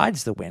itself,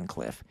 besides the win,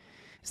 Cliff,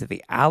 is that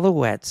the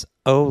Alouettes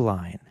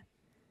O-line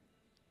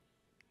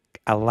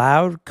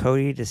allowed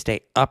Cody to stay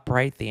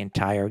upright the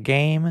entire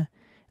game.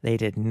 They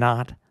did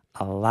not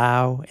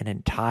allow an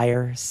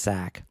entire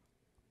sack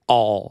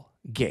all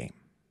game.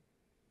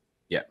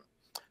 Yeah,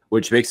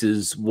 which makes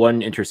his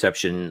one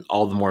interception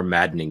all the more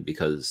maddening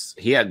because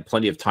he had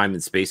plenty of time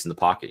and space in the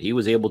pocket. He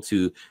was able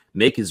to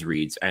make his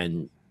reads,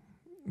 and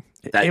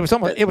it was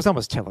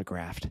almost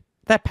telegraphed.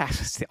 That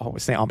pass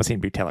almost seemed to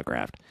be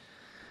telegraphed.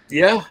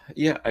 Yeah.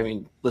 I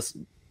mean,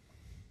 listen,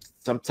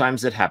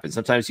 sometimes it happens.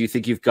 Sometimes you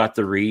think you've got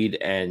the read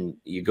and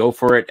you go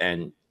for it,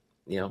 and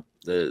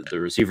the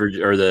receiver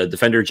or the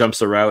defender jumps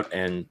the route,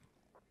 and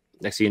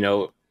next thing you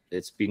know,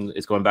 it's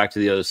going back to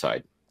the other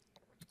side.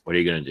 What are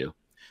you going to do?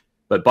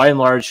 But by and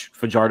large,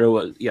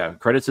 Fajardo,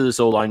 credit to this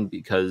O-line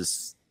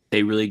because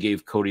they really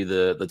gave Cody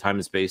the time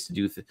and space to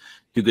do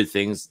good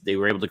things. They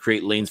were able to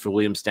create lanes for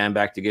William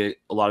Stanback to get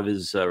a lot of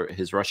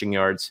his rushing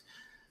yards.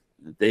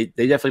 They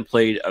definitely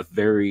played a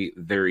very,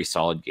 very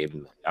solid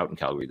game out in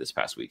Calgary this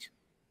past week.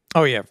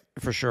 Oh yeah,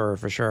 for sure.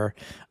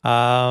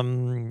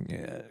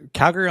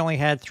 Calgary only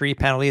had 3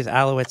 penalties.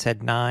 Alouettes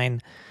had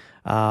 9.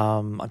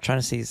 I'm trying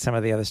to see some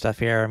of the other stuff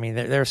here. I mean,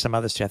 there are some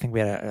others too. I think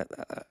we had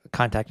a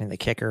contacting the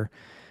kicker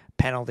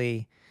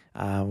penalty,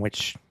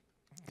 which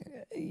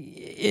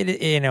it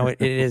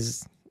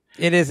is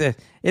a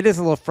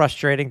little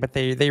frustrating, but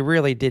they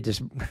really did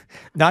just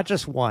not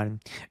just one,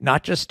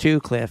 not just two,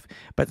 Cliff,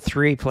 but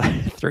three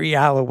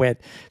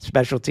Alouette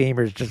special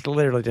teamers just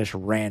literally just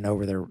ran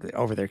over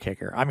their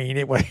kicker. I mean,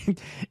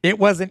 it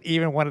wasn't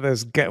even one of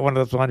those ones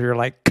where you're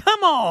like,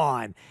 come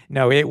on.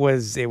 No, it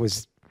was there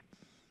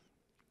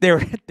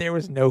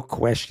was no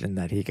question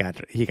that he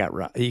got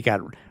roughed. He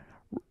got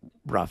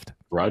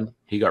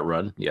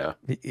run. Yeah.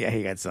 Yeah,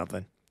 he got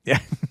something. Yeah.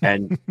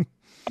 And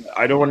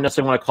I don't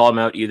necessarily want to call him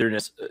out either.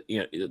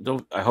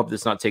 I hope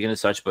it's not taken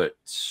as such, but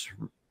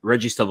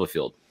Reggie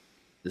Stubblefield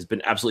has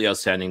been absolutely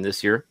outstanding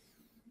this year.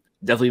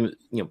 Definitely,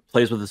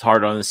 plays with his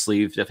heart on his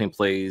sleeve. Definitely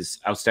plays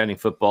outstanding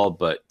football.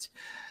 But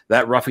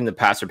that roughing the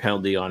passer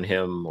penalty on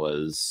him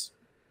was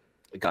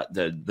got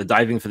the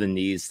diving for the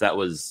knees. That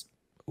was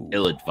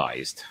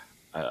ill-advised.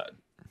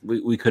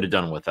 We could have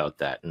done without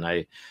that. And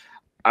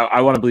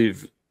I want to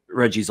believe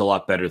Reggie's a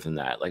lot better than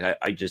that. Like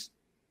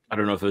I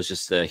don't know if it was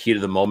just the heat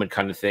of the moment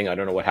kind of thing. I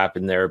don't know what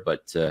happened there,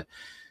 but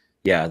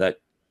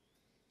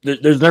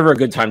there's never a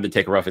good time to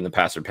take a roughing the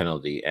passer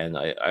penalty, and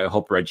I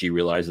hope Reggie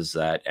realizes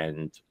that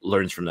and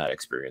learns from that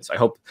experience. I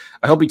hope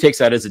he takes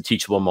that as a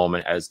teachable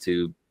moment as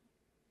to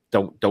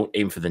don't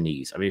aim for the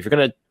knees. I mean, if you're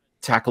gonna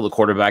tackle the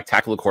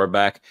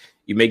quarterback.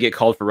 You may get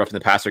called for roughing the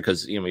passer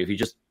because if you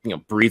just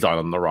breathe on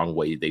them the wrong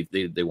way,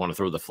 they want to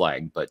throw the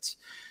flag. But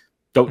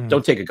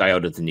don't take a guy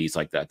out at the knees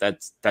like that.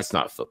 That's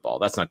not football.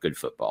 That's not good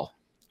football.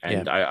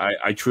 And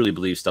I truly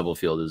believe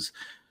Stubblefield is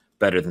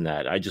better than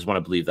that. I just want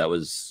to believe that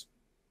was,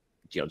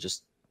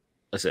 just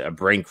let's say a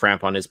brain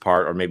cramp on his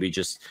part, or maybe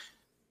just,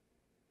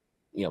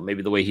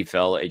 maybe the way he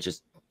fell. It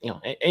just,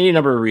 any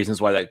number of reasons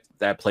why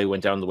that play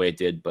went down the way it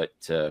did. But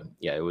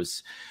it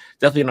was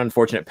definitely an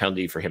unfortunate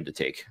penalty for him to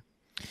take.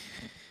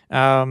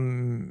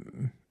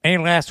 Any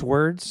last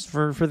words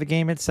for the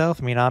game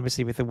itself? I mean,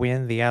 obviously with the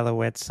win, the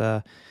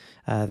Alouettes,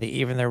 they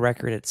even their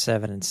record at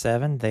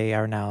 7-7. They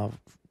are now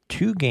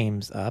 2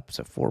 games up,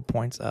 so 4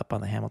 points up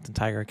on the Hamilton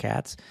Tiger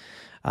Cats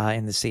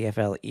in the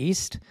CFL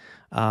East.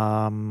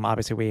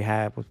 Obviously,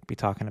 we'll be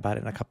talking about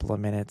it in a couple of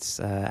minutes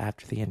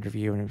after the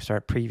interview, and we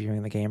start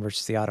previewing the game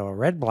versus the Ottawa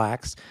Red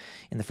Blacks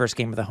in the first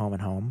game of the home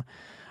and home.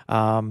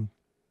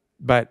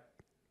 But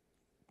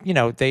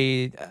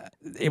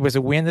it was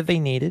a win that they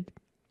needed.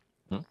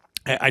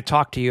 I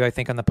talked to you, I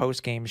think, on the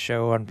post-game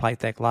show on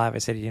Flightdeck Live. I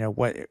said,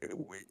 what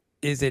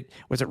was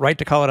it right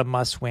to call it a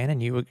must-win?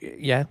 And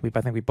I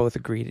think we both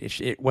agreed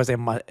it was a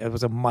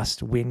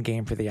must-win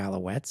game for the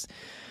Alouettes.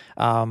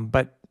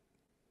 But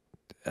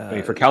I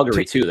mean, for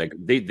Calgary too, like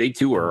they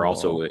too are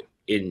also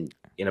in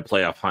a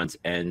playoff hunt,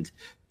 and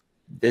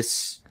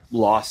this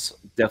loss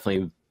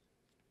definitely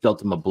dealt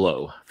them a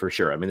blow for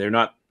sure. I mean, they're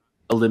not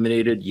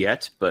eliminated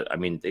yet, but I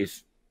mean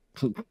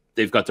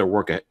they've got their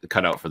work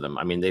cut out for them.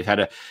 I mean, they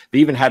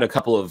even had a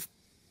couple of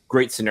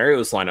great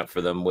scenarios line up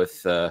for them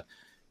with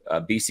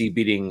BC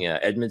beating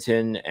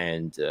Edmonton,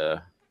 and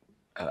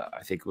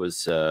I think it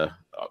was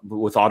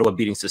with Ottawa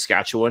beating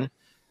Saskatchewan.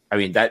 I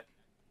mean, that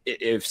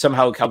if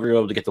somehow Calgary were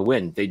able to get the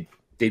win, they'd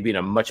be in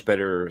a much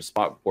better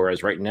spot.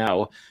 Whereas right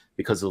now,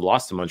 because of the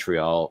loss to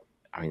Montreal,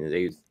 I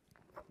mean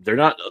they're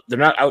not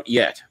out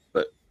yet,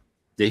 but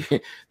they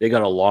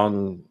got a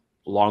long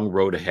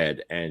road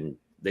ahead, and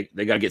they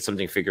got to get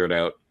something figured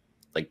out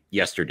like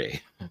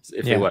yesterday.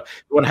 If they want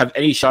to have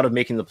any shot of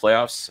making the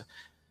playoffs,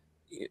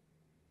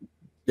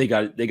 they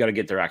got to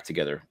get their act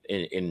together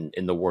in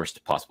the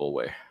worst possible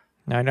way.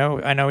 I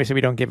know. We said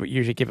we don't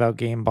usually give out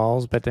game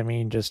balls, but I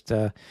mean, just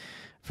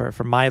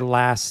for my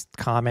last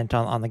comment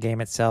on the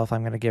game itself,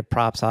 I'm going to give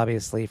props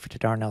obviously to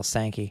Darnell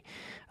Sankey.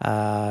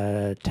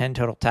 10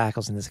 total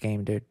tackles in this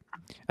game, dude.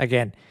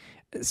 Again,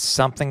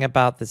 something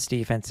about this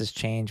defense has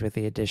changed with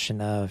the addition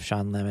of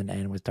Shawn Lemon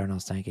and with Darnell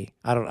Sankey.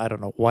 I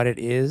don't know what it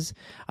is.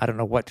 I don't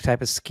know what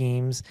type of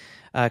schemes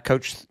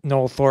Coach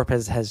Noel Thorpe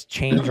has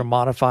changed or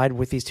modified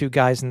with these two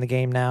guys in the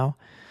game now.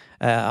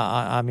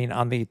 I mean,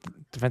 on the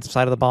defensive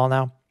side of the ball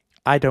now,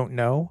 I don't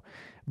know,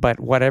 but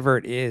whatever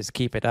it is,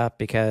 keep it up,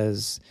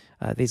 because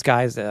these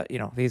guys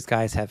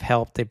have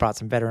helped. They brought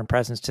some veteran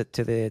presence to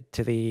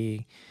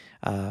the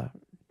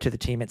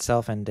team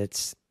itself, and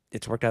it's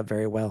worked out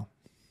very well.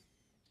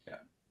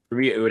 For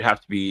me, it would have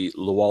to be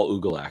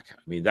Lawal Ugalak.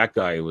 I mean, that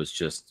guy was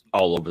just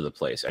all over the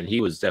place, and he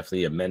was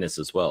definitely a menace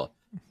as well.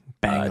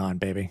 Bang on,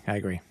 baby. I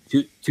agree.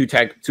 Two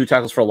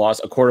tackles for a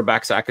loss, a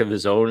quarterback sack of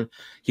his own.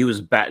 He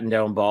was batting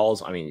down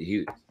balls. I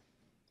mean,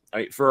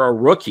 for a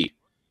rookie,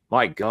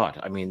 my God.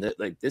 I mean,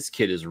 this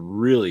kid has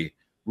really,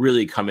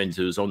 really come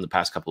into his own the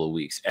past couple of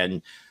weeks.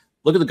 And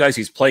look at the guys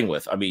he's playing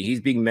with. I mean, he's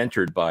being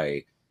mentored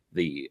by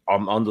the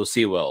Armando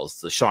Sewells,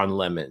 the Shawn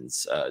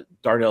Lemons,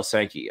 Darnell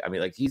Sankey. I mean,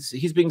 like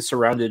he's being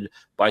surrounded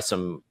by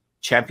some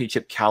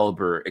championship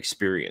caliber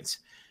experience,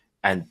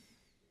 and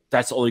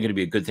that's only going to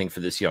be a good thing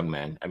for this young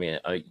man. I mean,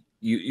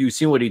 you've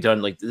seen what he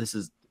done. Like, this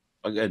is,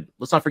 again,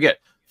 let's not forget,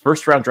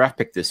 first round draft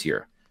pick this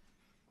year,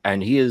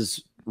 and he has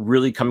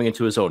really coming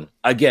into his own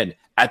again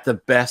at the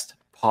best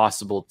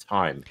possible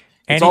time.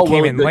 And he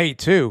came in late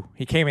too.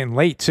 He came in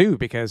late too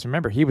because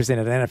remember he was in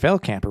an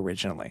NFL camp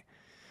originally.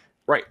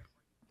 Right.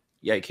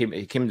 Yeah, he came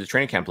into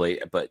training camp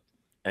late,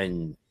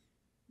 and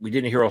we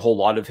didn't hear a whole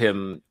lot of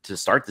him to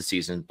start the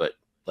season. But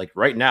like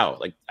right now,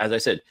 like as I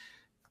said,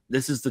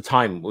 this is the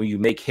time when you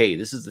make hay.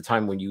 This is the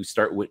time when you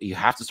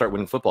have to start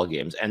winning football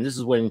games, and this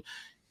is when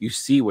you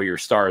see where your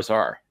stars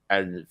are.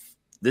 And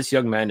this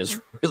young man is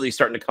really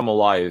starting to come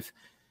alive.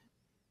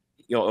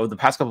 You know, over the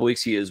past couple of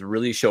weeks, he has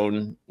really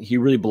shown he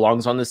really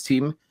belongs on this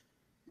team.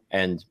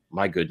 And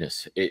my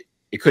goodness, it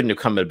couldn't have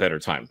come at a better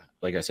time.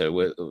 Like I said,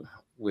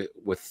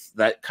 with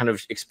that kind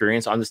of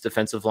experience on this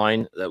defensive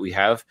line that we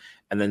have,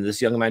 and then this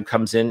young man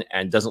comes in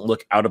and doesn't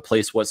look out of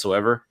place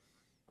whatsoever.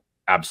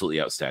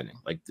 Absolutely outstanding.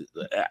 Like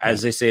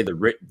as they say,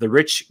 the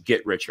rich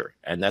get richer,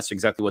 and that's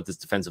exactly what this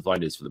defensive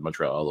line is for the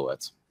Montreal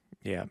Alouettes.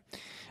 Yeah.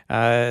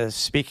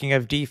 Speaking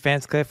of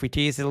defense, Cliff, we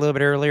teased it a little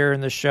bit earlier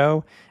in the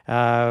show.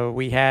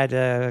 We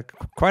had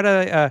quite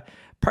an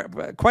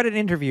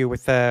interview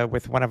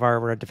with one of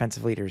our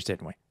defensive leaders,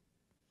 didn't we?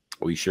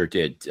 We sure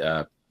did.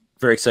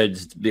 Very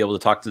excited to be able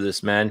to talk to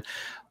this man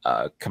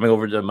coming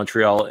over to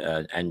Montreal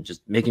and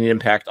just making an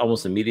impact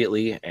almost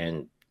immediately.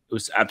 And it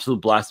was an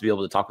absolute blast to be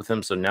able to talk with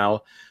him. So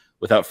now,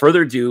 without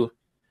further ado,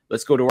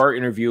 let's go to our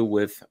interview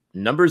with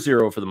number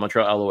 0 for the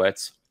Montreal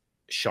Alouettes,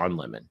 Shawn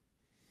Lemon.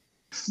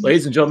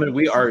 Ladies and gentlemen,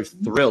 we are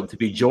thrilled to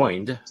be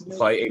joined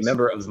by a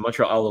member of the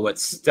Montreal Alouettes'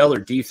 stellar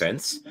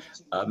defense,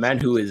 a man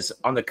who is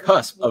on the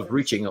cusp of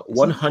reaching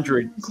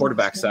 100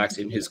 quarterback sacks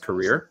in his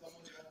career.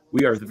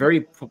 We are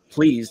very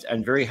pleased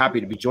and very happy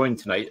to be joined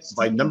tonight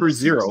by number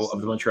 0 of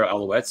the Montreal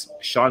Alouettes,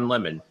 Shawn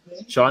Lemon.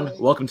 Shawn,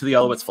 welcome to the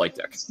Alouettes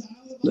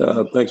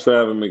Flightdeck. Thanks for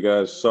having me,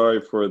 guys. Sorry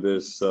for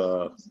this.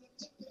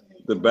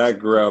 The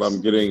background, I'm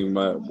getting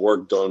my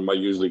work done. I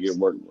usually get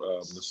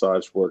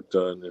massage work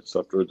done and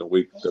stuff during the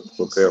week to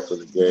prepare for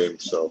the game.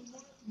 So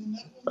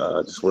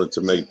I just wanted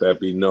to make that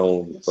be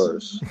known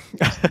first.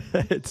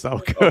 It's all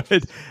good.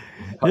 It's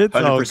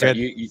 100%. All good.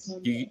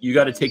 You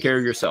got to take care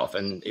of yourself.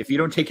 And if you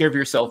don't take care of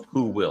yourself,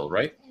 who will,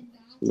 right?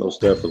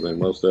 Most definitely.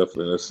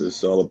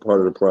 It's all a part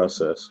of the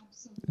process.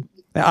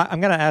 Now, I'm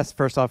going to ask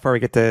first off, before we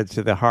get to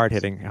the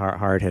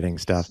hard-hitting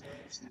stuff.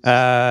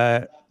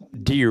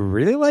 Do you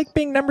really like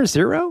being number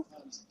 0?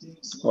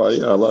 Oh,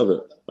 yeah, I love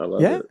it.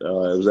 It. It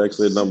was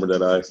actually a number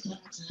that I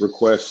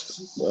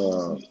requested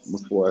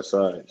before I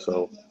signed.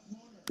 So,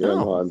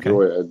 I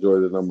enjoy it. I enjoy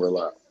the number a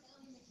lot.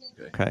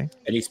 Okay.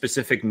 Any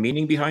specific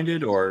meaning behind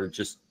it, or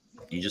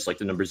you just like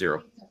the number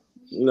 0?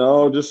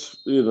 No,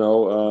 just,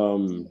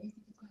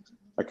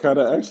 I kind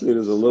of, actually,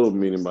 there's a little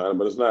meaning behind it,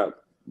 but it's not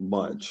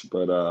much.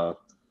 But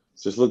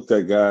just looked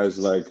at guys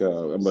like,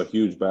 I'm a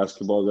huge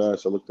basketball guy,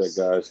 so I looked at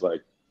guys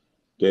like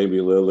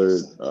Damian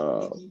Lillard,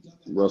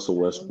 Russell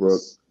Westbrook,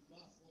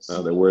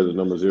 they wear the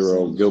number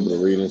 0,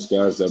 Gilbert Arenas,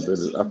 guys that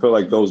I feel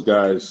like those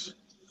guys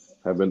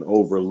have been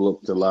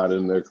overlooked a lot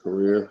in their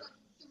career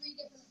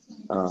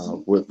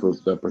with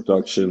the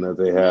production that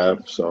they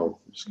have. So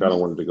just kind of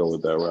wanted to go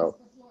with that route.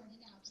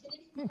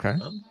 Okay.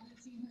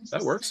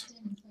 That works.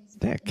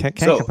 Yeah, can't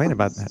complain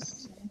about that.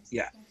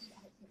 Yeah,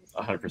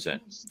 100%.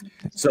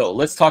 So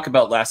let's talk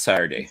about last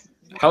Saturday.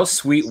 How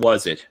sweet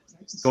was it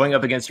going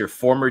up against your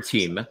former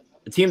team, a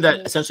team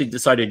that essentially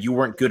decided you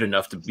weren't good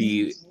enough to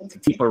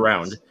keep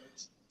around,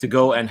 to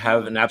go and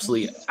have an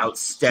absolutely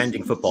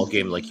outstanding football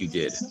game like you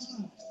did?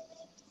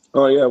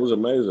 Oh, yeah, it was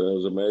amazing.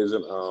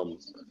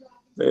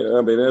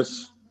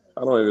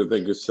 I don't even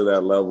think it's to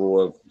that level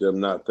of them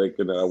not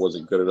thinking that I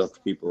wasn't good enough to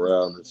keep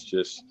around. It's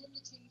just,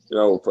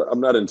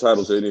 I'm not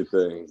entitled to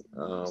anything.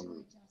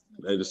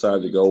 They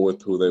decided to go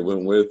with who they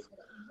went with.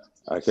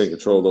 I can't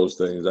control those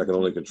things. I can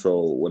only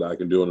control what I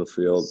can do on the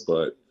field,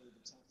 but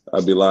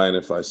I'd be lying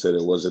if I said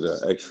it wasn't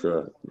an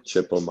extra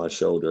chip on my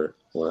shoulder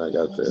when I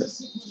got there.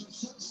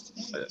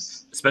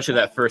 Especially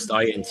that first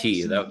INT,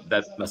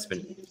 that must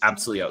have been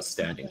absolutely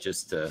outstanding,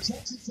 just to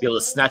be able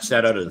to snatch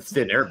that out of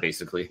thin air,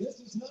 basically.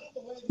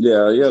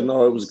 Yeah,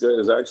 no, it was good.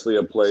 It's actually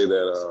a play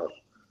that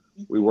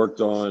we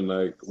worked on,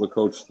 like with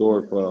Coach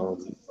Thorpe.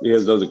 He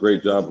does a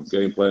great job of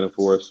game planning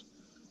for us.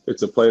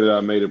 It's a play that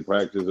I made in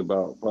practice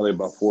probably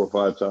about 4 or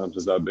 5 times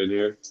since I've been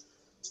here.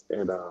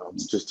 And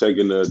just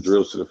taking the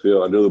drills to the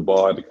field. I knew the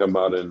ball had to come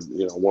out in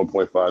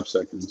 1.5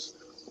 seconds,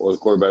 or the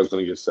quarterback was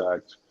going to get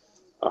sacked.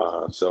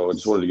 So I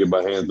just wanted to get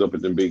my hands up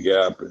at the big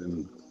gap,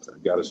 and I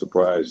got a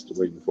surprise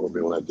waiting for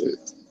me when I did.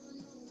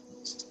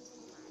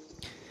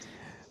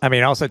 I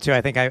mean, also too,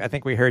 I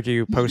think we heard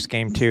you post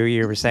game too.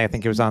 You were saying, I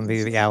think it was on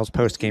the Owls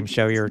post game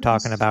show. You were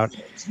talking about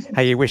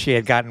how you wish you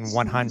had gotten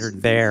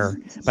 100 there,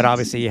 but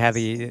obviously you have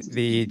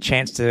the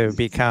chance to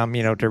become,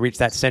 to reach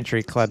that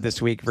century club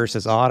this week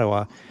versus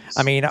Ottawa.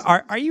 I mean,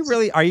 are you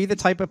the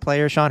type of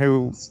player, Shawn,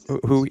 who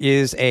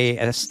is a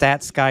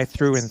stats guy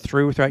through and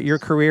through throughout your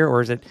career,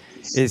 or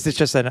is this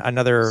just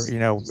another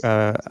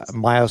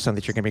milestone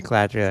that you're going to be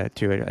glad to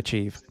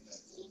achieve?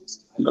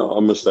 No,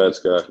 I'm a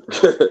stats guy.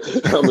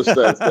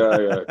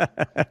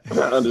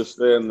 I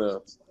understand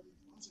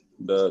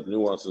the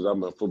nuances.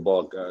 I'm a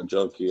football guy,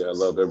 junkie. I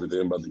love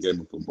everything about the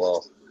game of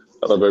football.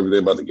 I love everything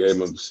about the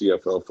game of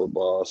CFL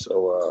football.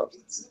 So,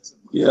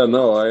 yeah,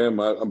 no, I am.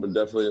 I'm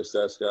definitely a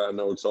stats guy. I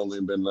know it's only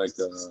been like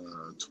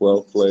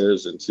 12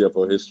 players in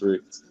CFL history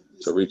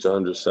to reach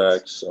 100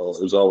 sacks. So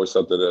it was always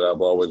something that I've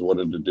always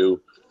wanted to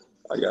do.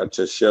 I got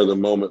to share the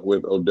moment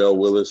with Odell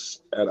Willis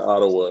at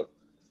Ottawa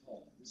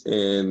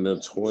in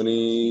the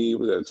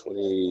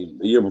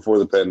year before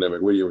the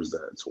pandemic. What year was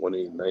that?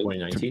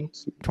 2019.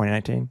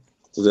 2019.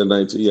 Was that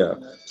 19? Yeah,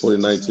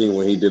 2019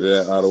 when he did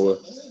it at Ottawa.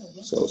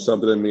 So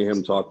something that me and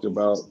him talked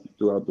about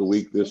throughout the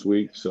week this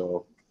week.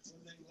 So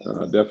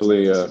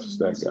definitely a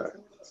stat guy.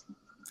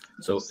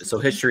 So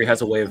history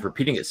has a way of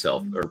repeating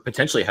itself, or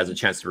potentially has a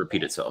chance to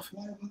repeat itself.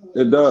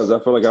 It does. I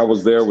feel like I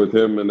was there with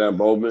him in that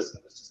moment.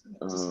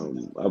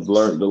 I've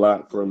learned a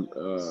lot from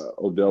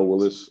Odell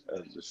Willis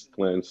as his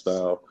playing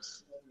style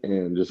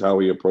and just how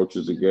he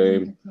approaches the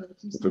game.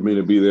 For me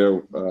to be there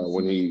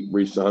when he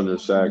reached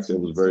 100 sacks, it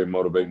was very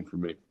motivating for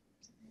me.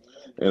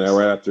 And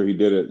right after he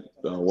did it,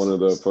 one of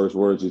the first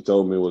words he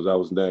told me was, "I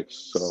was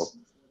next." So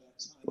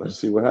let's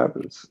see what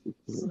happens.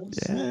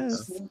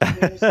 Yes.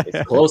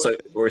 It's close.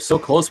 We're so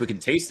close. We can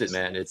taste it,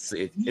 man. It's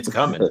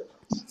coming.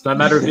 It's not a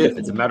matter of if.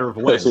 It's a matter of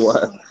when.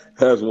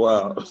 That's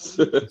wild.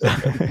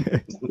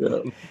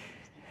 Yeah.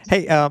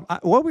 Hey,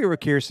 what we were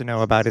curious to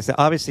know about is that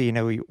obviously,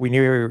 we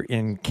knew you were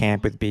in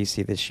camp with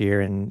BC this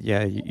year, and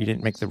yeah, you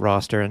didn't make the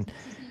roster. And,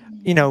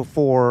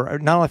 for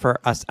not only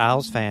for us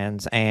Owls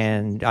fans,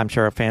 and I'm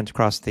sure our fans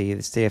across the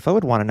CFO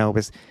would want to know,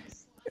 was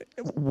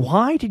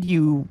why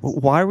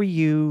were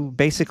you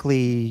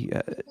basically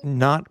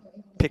not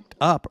picked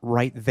up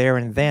right there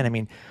and then? I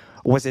mean,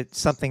 was it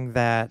something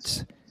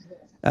that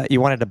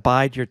you wanted to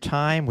bide your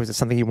time? Was it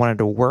something you wanted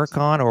to work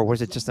on? Or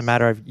was it just a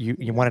matter of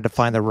you wanted to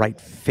find the right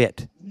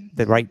fit,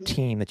 the right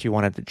team that you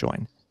wanted to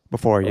join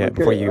before you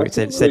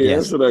said yes?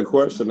 Answer that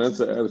question. That's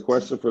a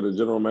question for the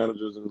general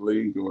managers in the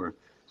league, or,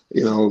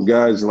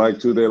 guys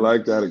liked who they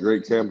liked. I had a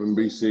great camp in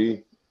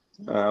BC.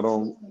 I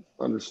don't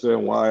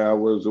understand why it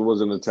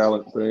wasn't a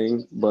talent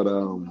thing, but,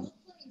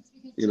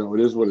 it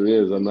is what it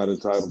is. I'm not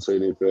entitled to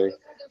anything.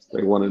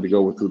 They wanted to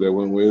go with who they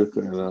went with,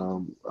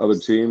 and other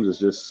teams, it's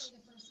just,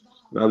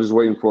 I'm just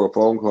waiting for a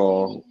phone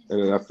call,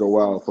 and then after a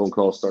while, phone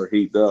calls start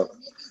heating up.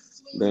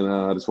 Then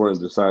I just wanted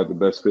to decide the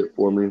best fit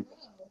for me,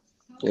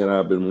 and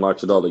I've been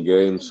watching all the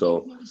games,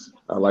 so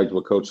I liked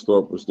what Coach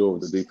Thorpe was doing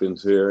with the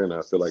defense here, and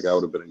I feel like I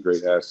would have been a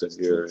great asset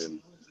here,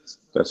 and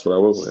that's what I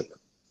went with.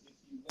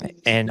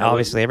 And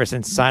obviously, ever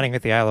since signing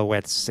with the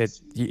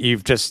Alouettes,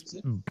 you've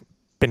just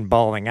been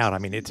balling out. I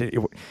mean,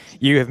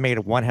 you have made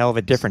one hell of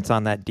a difference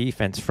on that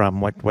defense from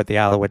what the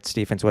Alouettes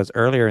defense was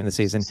earlier in the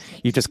season.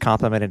 You just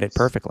complemented it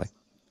perfectly.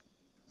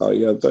 Oh,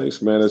 yeah,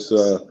 thanks, man. It's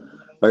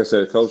like I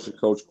said, Coach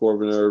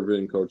Corbin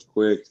Irvin, Coach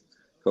Quick,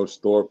 Coach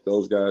Thorpe,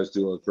 those guys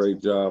do a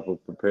great job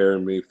of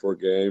preparing me for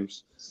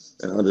games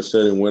and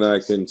understanding when I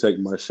can take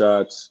my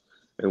shots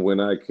and when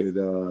I could,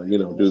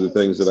 do the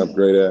things that I'm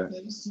great at.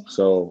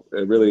 So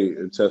it really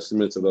a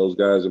testament to those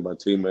guys and my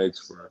teammates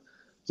for,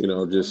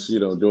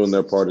 doing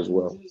their part as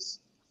well.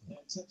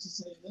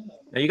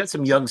 Now you got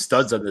some young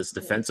studs on this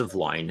defensive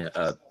line.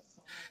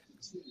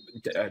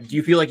 Do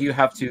you feel like you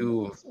have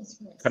to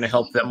kind of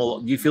help them?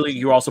 Do you feel like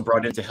you're also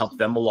brought in to help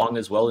them along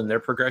as well in their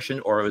progression,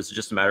 or is it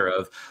just a matter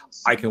of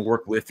I can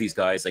work with these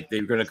guys, like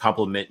they're going to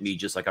compliment me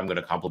just like I'm going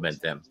to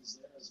compliment them?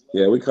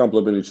 Yeah, we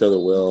compliment each other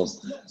well.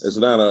 It's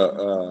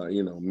not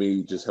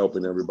me just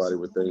helping everybody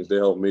with things. They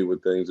help me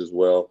with things as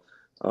well.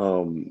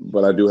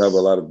 But I do have a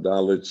lot of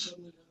knowledge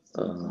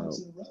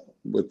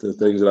with the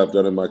things that I've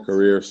done in my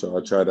career, so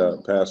I try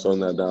to pass on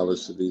that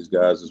knowledge to these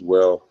guys as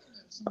well.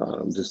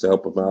 Just to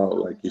help him out.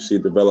 Like you see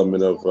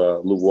development of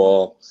Luke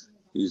Wall.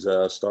 He's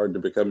starting to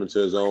become into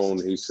his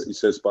own. He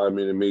sits by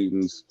me in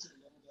meetings.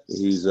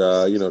 He's,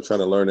 trying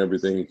to learn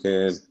everything he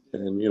can.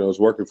 And, it's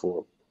working for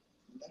him.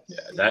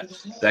 Yeah,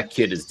 that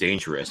kid is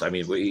dangerous. I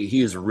mean,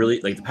 he is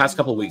really, like the past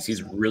couple of weeks,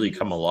 he's really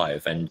come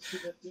alive. And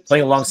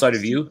playing alongside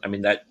of you, I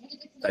mean, that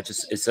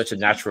just is such a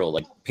natural,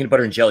 like peanut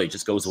butter and jelly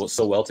just goes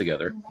so well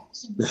together.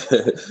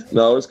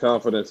 No, it's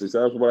confidence. That's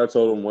what I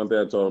told him. One thing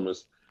I told him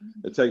is,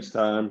 it takes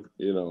time,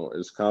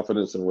 it's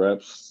confidence and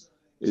reps.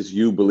 It's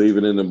you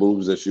believing in the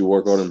moves that you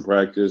work on in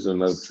practice and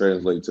that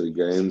translate to the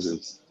games. And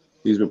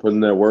he's been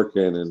putting that work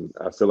in, and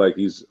I feel like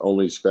he's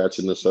only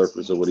scratching the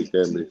surface of what he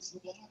can be.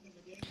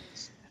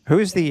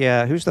 Who's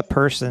the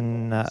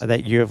person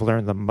that you have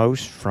learned the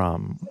most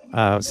from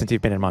since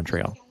you've been in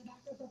Montreal?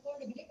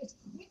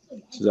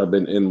 Since I've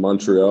been in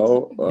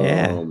Montreal,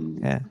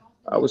 yeah.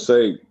 I would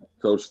say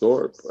Coach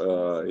Thorpe.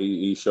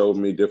 He showed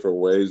me different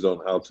ways on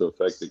how to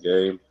affect the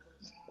game.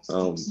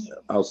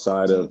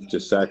 Outside of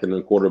just sacking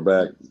the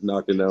quarterback,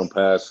 knocking down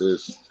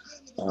passes,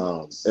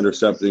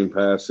 intercepting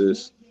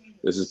passes.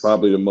 This is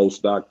probably the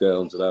most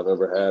knockdowns that I've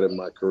ever had in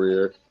my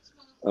career.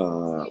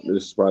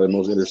 This is probably the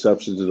most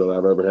interceptions that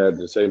I've ever had in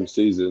the same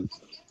season.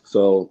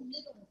 So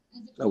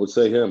I would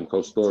say him,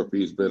 Coach Thorpe.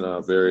 He's been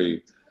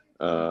very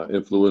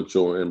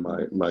influential in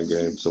my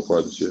game so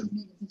far this year.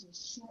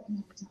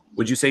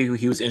 Would you say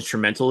he was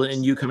instrumental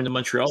in you coming to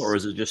Montreal, or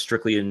is it just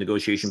strictly a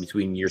negotiation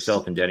between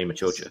yourself and Danny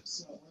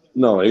Machocha?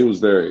 No, he was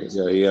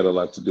he had a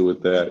lot to do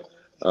with that.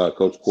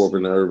 Coach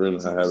Corbin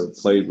Irvin, I haven't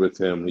played with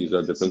him. He's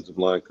our defensive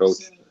line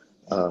coach.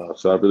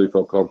 So I really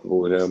felt comfortable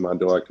with him. I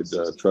know I could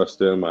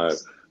trust him. I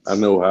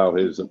know how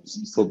his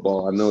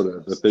football, I know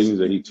the things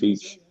that he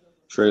teach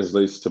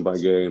translates to my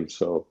game.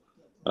 So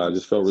I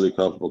just felt really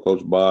comfortable.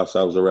 Coach Boss,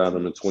 I was around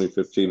him in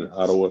 2015 in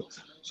Ottawa.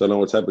 So I know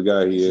what type of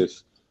guy he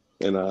is.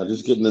 And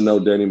just getting to know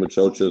Danny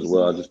Machocha as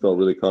well, I just felt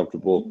really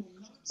comfortable.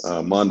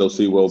 Mondo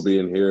Sewell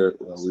being here,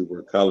 we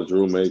were college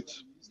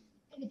roommates.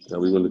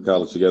 We went to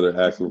college together,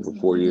 Akron for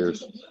 4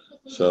 years.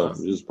 So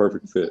it was a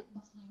perfect fit.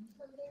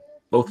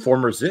 Both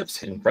former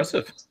Zips.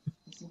 Impressive.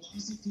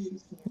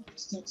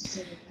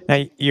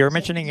 Now, you were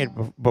mentioning it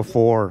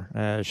before,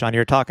 Shawn.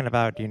 You're talking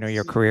about,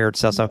 your career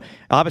itself. So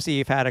obviously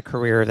you've had a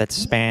career that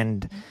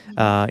spanned,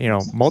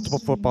 multiple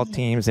football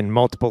teams in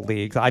multiple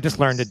leagues. I just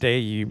learned today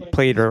you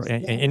played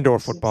in indoor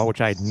football,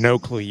 which I had no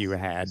clue you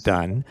had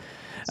done.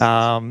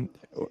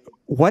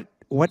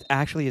 What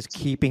actually is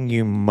keeping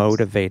you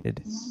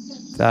motivated,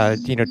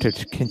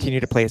 to continue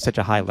to play at such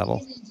a high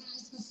level?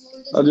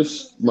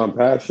 Just my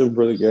passion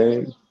for the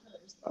game.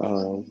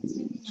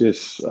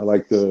 I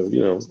like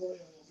to,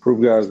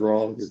 prove guys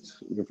wrong.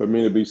 It's for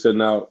me to be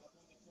sitting out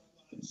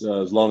as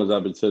long as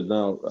I've been sitting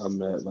out.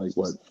 I'm at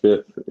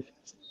fifth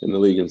in the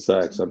league in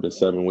sacks. I've been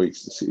 7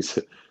 weeks this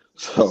season.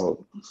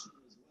 So,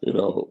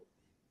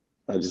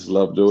 I just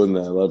love doing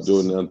that. I love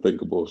doing the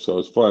unthinkable. So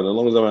it's fun. As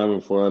long as I'm having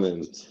fun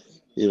and,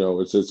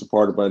 it's a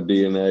part of my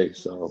DNA.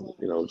 So,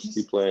 just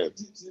keep playing.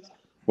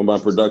 When my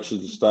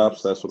production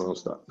stops, that's when I'll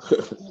stop.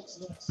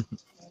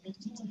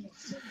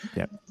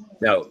 Yeah.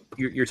 Now,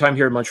 your time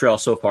here in Montreal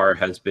so far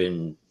has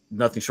been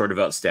nothing short of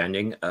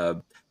outstanding.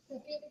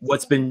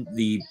 What's been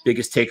the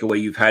biggest takeaway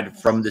you've had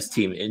from this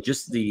team in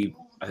just I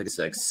think it's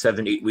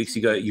 7-8 weeks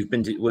you've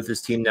been with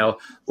this team now?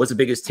 What's the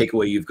biggest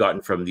takeaway you've gotten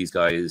from these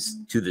guys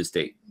to this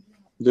date?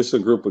 Just a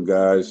group of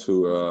guys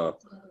who,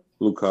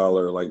 blue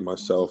collar like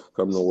myself,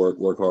 come to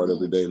work hard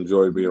every day,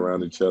 enjoy being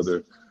around each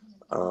other.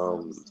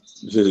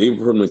 Just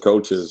even from the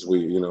coaches,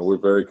 we're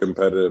very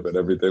competitive at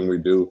everything we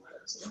do.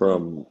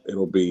 From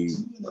it'll be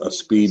a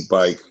speed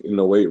bike in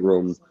the weight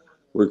room.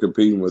 We're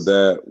competing with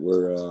that.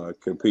 We're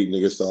competing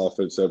against the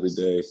offense every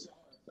day.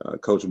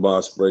 Coach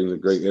Boss brings a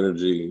great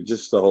energy.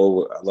 Just I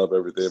love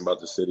everything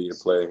about the city and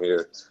playing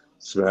here.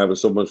 Just been having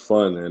so much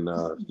fun and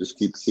just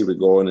keep it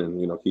going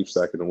and keep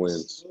stacking the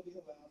wins.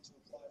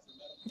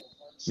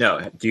 Now,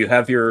 do you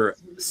have your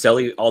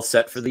celly all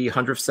set for the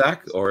 100th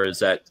sack, or is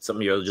that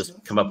something you'll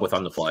just come up with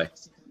on the fly?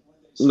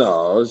 No,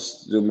 I'll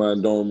just do my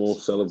normal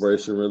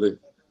celebration, really.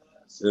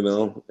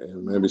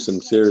 And maybe some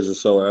tears or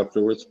so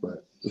afterwards,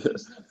 but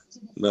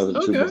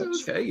nothing too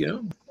much. Okay,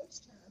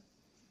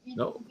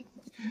 No.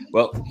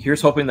 Well,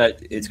 here's hoping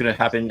that it's going to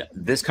happen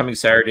this coming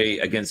Saturday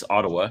against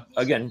Ottawa.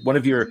 Again, one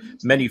of your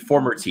many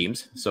former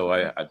teams. So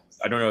I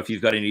don't know if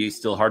you've got any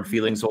still hard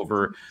feelings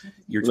over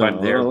your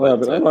time there. I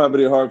don't have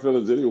any hard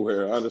feelings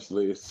anywhere,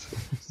 honestly. It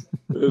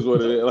is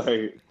what it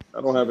is. I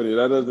don't have any.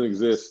 That doesn't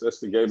exist. That's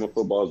the game of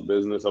football's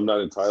business. I'm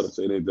not entitled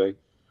to anything.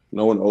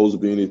 No one owes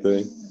me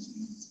anything.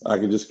 I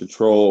can just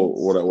control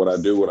what I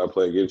do when I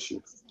play against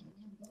you.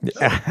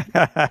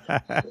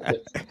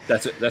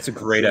 That's a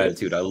great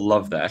attitude. I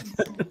love that.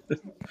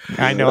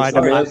 I know.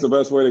 That's the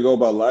best way to go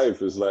about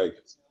life. Is the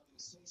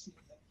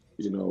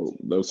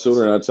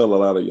sooner I tell a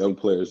lot of young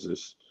players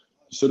this,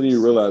 the sooner you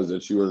realize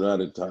that you are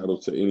not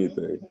entitled to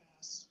anything,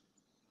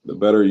 the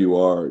better you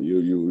are.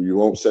 You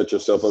won't set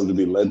yourself up to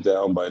be let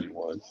down by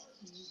anyone.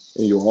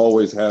 And you'll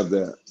always have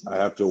that. I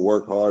have to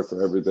work hard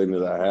for everything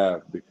that I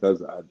have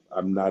because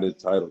I'm not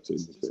entitled to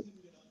anything.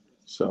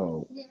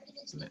 So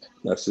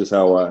that's just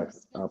how I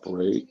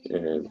operate,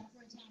 and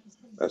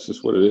that's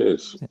just what it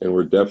is. And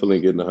we're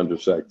definitely getting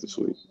 100 sack this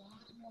week.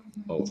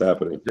 It's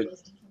happening.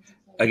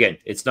 Again,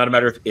 it's not a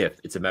matter of if,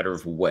 it's a matter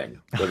of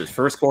when. Whether it's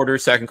first quarter,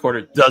 second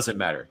quarter, doesn't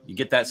matter. You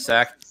get that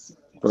sack.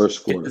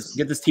 First quarter.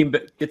 Get this team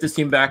back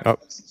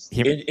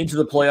into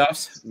the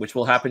playoffs, which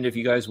will happen if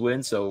you guys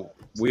win. So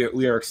we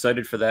are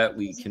excited for that.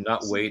 We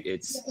cannot wait.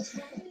 It's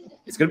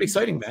going to be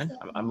exciting, man.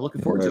 I'm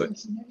looking forward to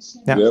it.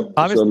 Now, yep,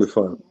 it's going to be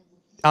fun.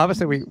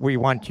 Obviously, we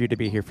want you to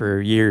be here for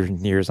years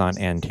and years on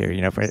end here,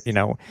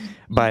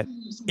 but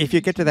if you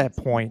get to that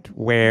point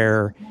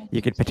where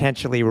you could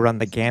potentially run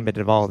the gambit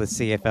of all the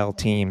CFL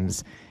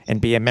teams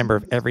and be a member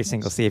of every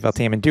single CFL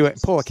team and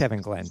pull a Kevin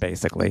Glenn,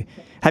 basically,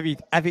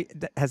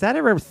 has that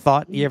ever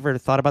thought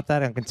about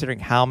that and considering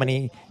how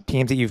many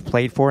teams that you've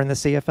played for in the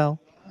CFL?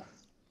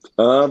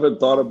 I haven't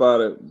thought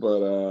about it,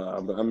 but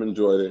I'm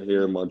enjoying it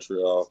here in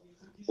Montreal.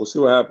 We'll see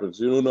what happens.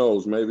 Who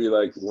knows? Maybe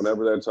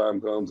whenever that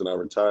time comes and I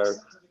retire,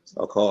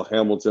 I'll call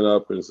Hamilton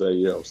up and say,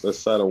 let's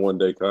sign a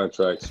one-day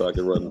contract so I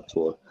can run the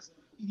tour.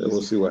 Then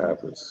we'll see what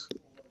happens.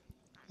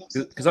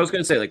 Because I was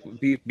going to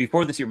say,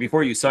 before this year,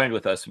 before you signed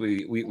with us,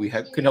 we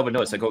couldn't help but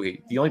notice,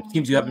 okay, the only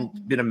teams you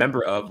haven't been a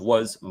member of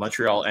was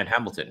Montreal and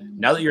Hamilton.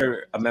 Now that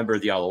you're a member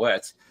of the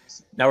Alouettes,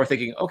 now we're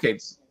thinking, okay,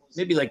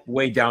 maybe like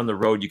way down the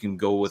road, you can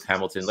go with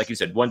Hamilton. Like you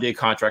said, 1-day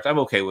contract. I'm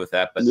okay with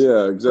that. But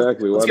yeah,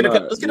 exactly. Let's get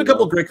a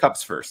couple of Grey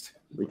Cups first.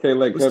 We can't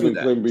let Kevin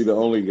Quinn be the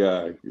only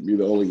guy. Be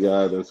the only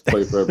guy that's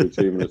played for every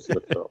team in the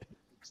CFL.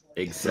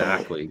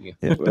 Exactly.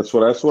 That's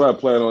what I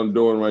plan on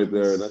doing right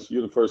there.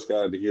 You're the first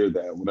guy to hear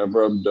that.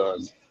 Whenever I'm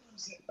done,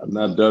 I'm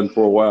not done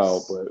for a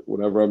while, but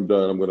whenever I'm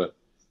done, I'm gonna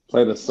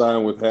plan to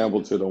sign with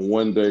Hamilton a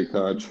 1-day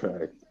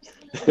contract.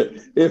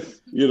 If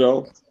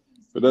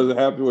it doesn't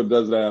happen, it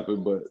doesn't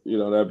happen. But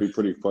that'd be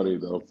pretty funny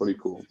though. Pretty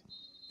cool.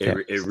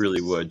 It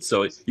really would.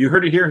 So you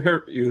heard it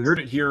here. You heard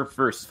it here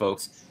first,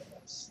 folks.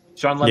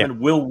 Shawn Lemon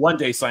will one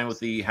day sign with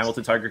the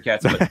Hamilton Tiger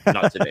Cats, but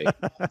not today,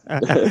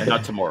 and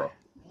not tomorrow.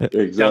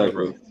 Exactly. Down the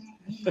road.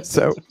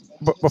 So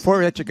before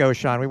we let you go,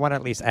 Shawn, we want to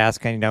at least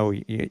ask.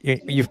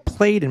 You've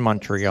played in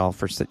Montreal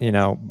for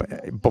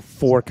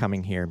before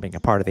coming here, being a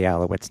part of the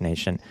Alouettes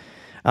Nation.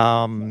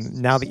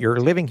 Now that you're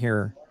living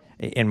here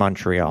in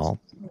Montreal,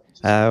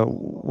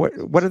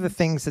 what are the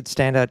things that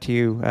stand out to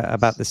you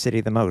about the city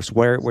the most?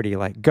 Where do you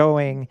like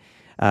going?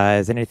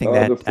 Is there anything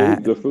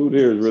that the food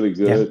here is really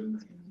good?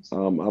 I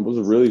was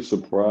really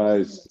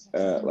surprised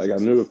at, I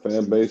knew the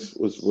fan base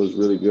was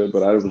really good,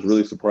 but I was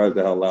really surprised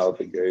at how loud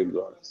the games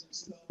are.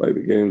 Like,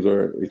 the games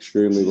are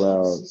extremely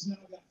loud.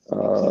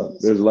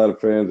 There's a lot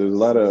of fans. There's a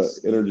lot of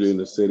energy in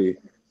the city.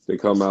 They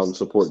come out and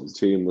support the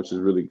team, which is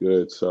really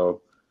good. So,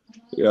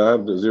 yeah, I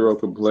have zero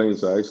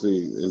complaints. I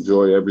actually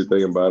enjoy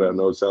everything about it. I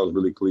know it sounds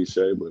really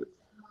cliche, but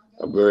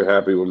I'm very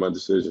happy with my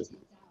decision.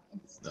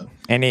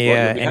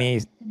 Any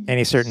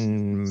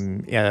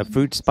certain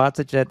food spots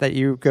that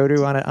you go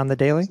to on the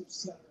daily?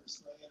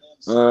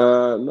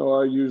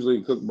 No, I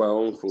usually cook my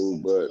own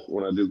food, but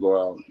when I do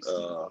go out,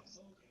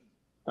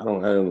 I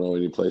don't know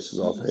any places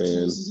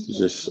offhand.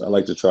 I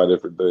like to try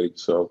different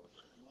things. So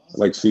I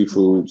like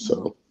seafood.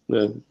 So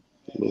yeah,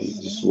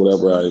 just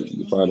whatever I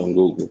find on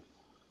Google.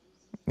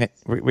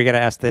 We got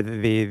to ask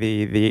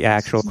the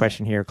actual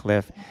question here,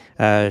 Cliff.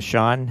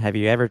 Shawn, have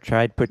you ever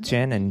tried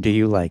poutine, and do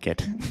you like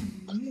it?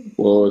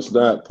 Well, it's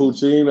not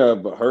poutine.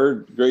 I've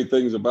heard great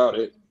things about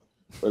it,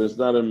 but it's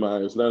not in my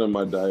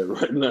diet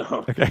right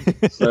now. Okay.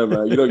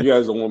 You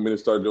guys don't want me to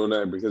start doing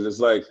that because it's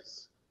like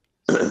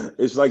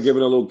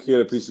giving a little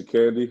kid a piece of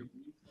candy.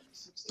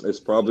 It's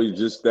probably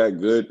just that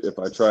good. If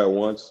I try it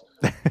once,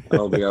 I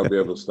don't think I'll be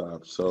able to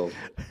stop. So,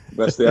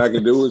 best thing I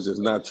can do is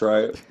just not try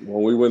it.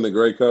 When we win the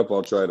Grey Cup,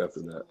 I'll try it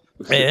after that.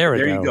 Hey,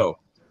 there you go.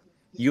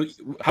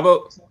 How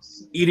about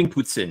eating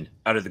poutine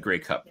out of the Grey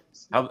Cup?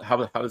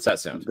 How does that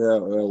sound? Yeah,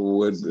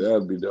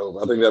 that'd be dope.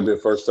 I think that'd be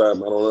the first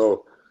time. I don't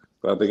know,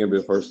 but I think it'd be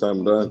the first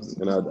time done,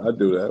 and I'd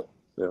do that.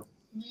 Yeah.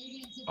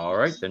 All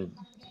right, then.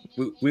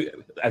 We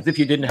as if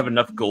you didn't have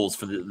enough goals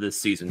for this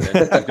season.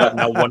 Then we've got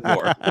now one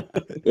more.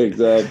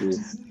 Exactly.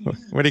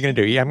 What are you going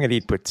to do? Yeah, I'm going to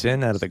eat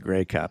poutine out of the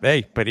Grey Cup.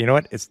 Hey, but you know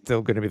what? It's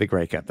still going to be the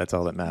Grey Cup. That's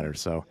all that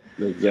matters. So.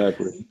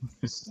 Exactly.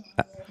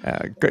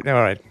 Good. All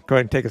right. Go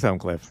ahead and take us home,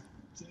 Cliff.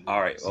 All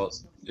right. Well,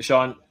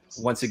 Shawn,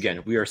 once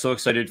again, we are so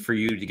excited for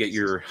you to get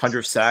your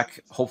 100th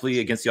sack, hopefully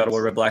against the Ottawa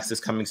Redblacks this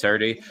coming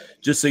Saturday.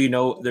 Just so you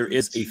know, there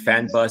is a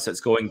fan bus that's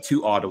going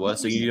to Ottawa,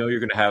 so you're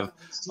going to have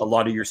a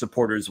lot of your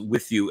supporters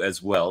with you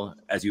as well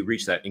as you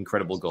reach that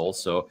incredible goal.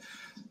 So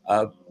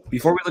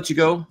before we let you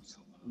go,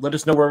 let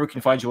us know where we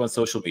can find you on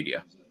social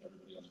media.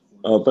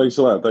 Thanks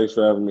a lot. Thanks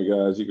for having me,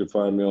 guys. You can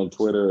find me on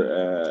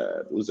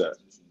Twitter at,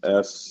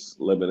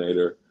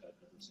 @SLemonator,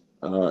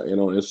 and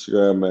on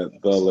Instagram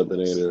at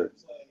 @TheLemonator.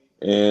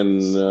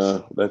 And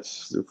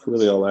that's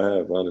really all I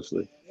have,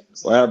 honestly.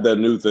 Well, I have that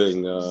new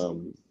thing.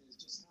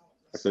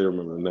 I can't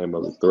remember the name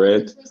of it,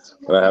 Thread,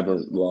 but I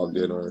haven't logged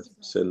in or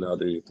sent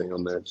out anything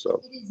on there.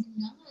 So,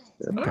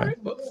 yeah. All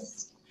right. Well,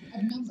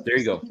 there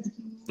you go.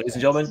 Ladies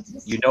and gentlemen,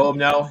 you know him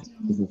now.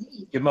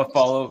 Give him a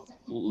follow.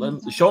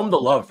 Show him the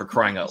love, for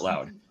crying out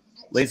loud.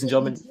 Ladies and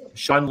gentlemen,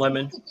 Shawn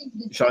Lemon.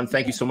 Shawn,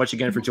 thank you so much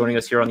again for joining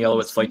us here on the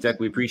Alouettes Flightdeck.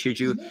 We appreciate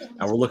you,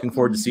 and we're looking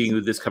forward to seeing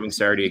you this coming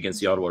Saturday against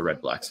the Ottawa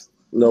Redblacks.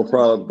 No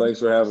problem. Thanks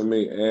for having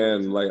me.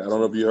 And I don't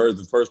know if you heard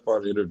the first part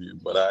of the interview,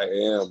 but I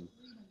am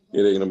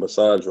getting a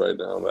massage right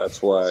now.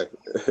 That's why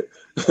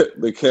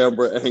the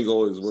camera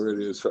angle is where it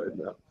is right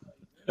now.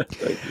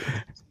 Thank you.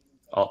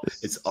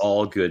 It's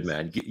all good,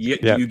 man.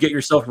 You get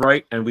yourself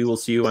right, and we will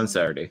see you on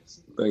Saturday.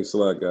 Thanks a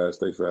lot, guys.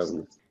 Thanks for having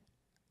me.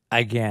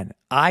 Again,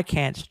 I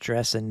can't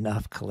stress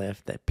enough,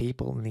 Cliff, that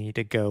people need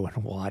to go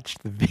and watch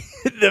the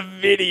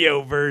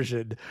video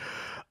version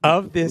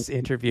of this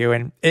interview.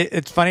 And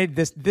it's funny,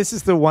 this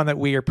is the one that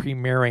we are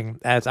premiering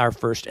as our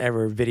first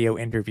ever video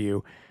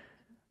interview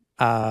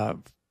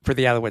for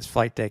the Alouettes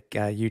Flightdeck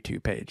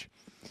YouTube page.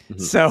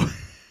 Mm-hmm. So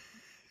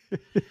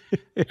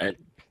and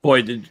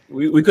boy,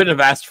 we couldn't have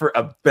asked for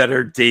a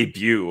better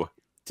debut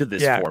to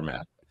this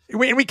format.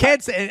 We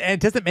can't say, and it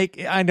doesn't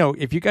make, I know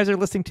if you guys are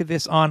listening to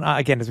this on,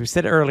 again, as we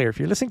said earlier, if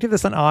you're listening to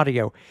this on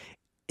audio,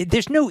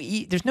 there's no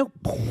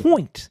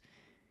point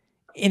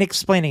in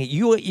explaining it.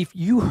 If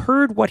you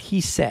heard what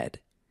he said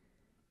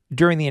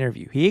during the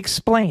interview, he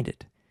explained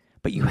it,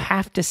 but you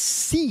have to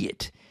see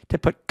it to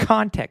put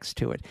context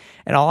to it.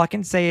 And all I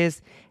can say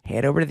is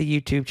head over to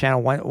the YouTube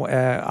channel,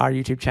 our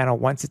YouTube channel,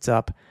 once it's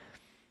up,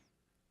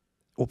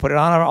 We'll put it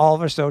on all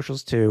of our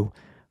socials too.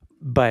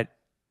 But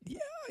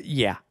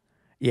yeah.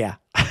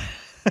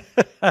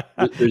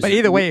 But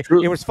either way,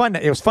 it was fun.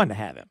 It was fun to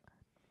have him.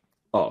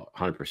 Oh,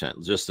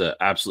 100%. Just an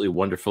absolutely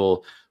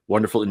wonderful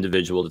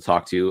individual to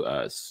talk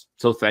to.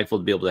 So thankful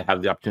to be able to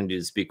have the opportunity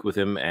to speak with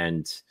him.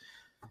 And,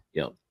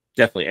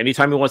 definitely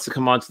anytime he wants to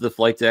come onto the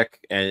flight deck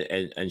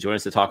and join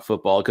us to talk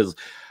football, because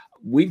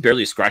we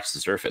barely scratched the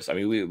surface. I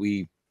mean,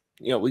 we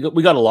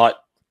got a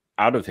lot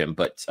out of him,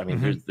 but I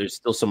mean, there's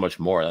still so much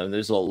more, and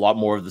there's a lot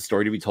more of the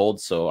story to be told.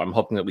 So I'm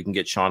hoping that we can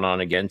get Shawn on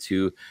again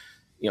to,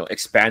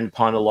 expand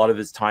upon a lot of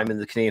his time in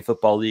the Canadian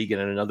Football League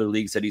and in other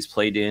leagues that he's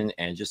played in,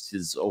 and just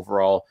his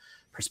overall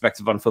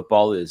perspective on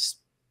football is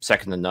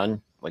second to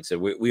none. Like I said,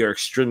 we are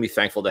extremely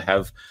thankful to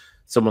have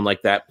someone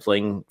like that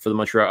playing for the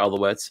Montreal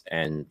Alouettes.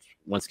 And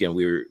once again,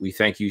 we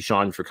thank you,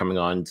 Shawn, for coming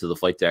on to the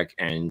flight deck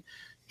and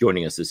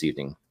joining us this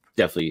evening.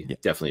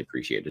 Definitely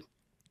appreciated.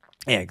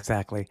 Yeah,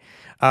 exactly.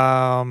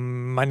 I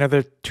know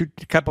there's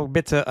a couple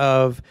bits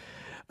of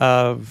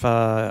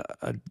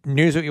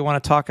news that you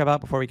want to talk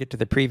about before we get to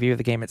the preview of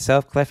the game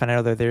itself, Cliff. I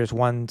know that there's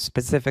one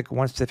specific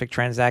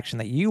transaction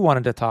that you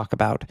wanted to talk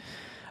about,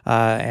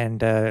 and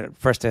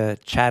for us to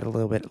chat a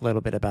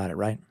little bit about it,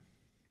 right?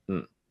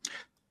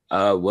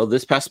 Well,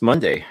 this past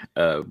Monday,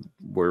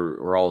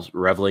 we're all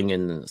reveling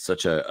in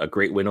such a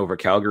great win over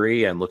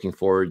Calgary, and looking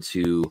forward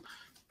to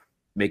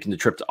making the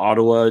trip to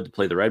Ottawa to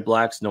play the Red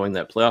Blacks, knowing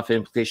that playoff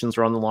implications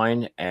are on the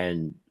line.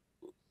 And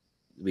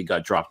we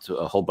got dropped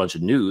a whole bunch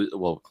of news.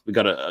 Well, we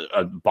got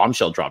a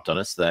bombshell dropped on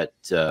us that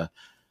the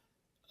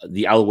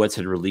Alouettes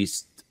had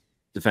released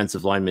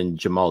defensive lineman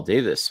Jamal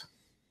Davis.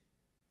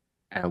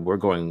 And we're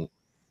going,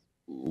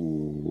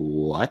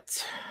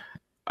 what?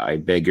 I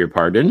beg your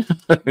pardon?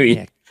 I mean,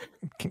 yeah.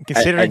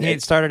 Considering he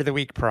had started the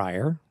week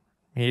prior,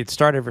 he had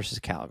started versus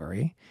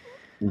Calgary.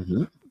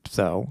 Mm-hmm.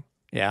 So,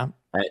 yeah.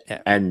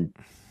 And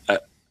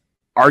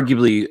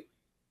arguably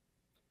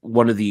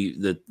one of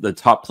the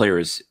top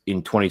players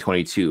in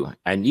 2022,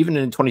 and even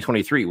in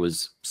 2023,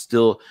 was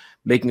still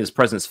making his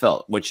presence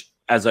felt, which,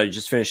 as I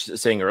just finished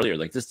saying earlier,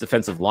 like, this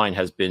defensive line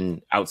has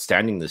been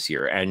outstanding this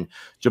year, and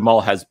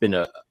Jamal has been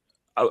a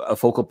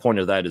focal point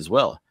of that as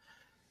well.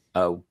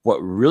 What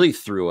really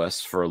threw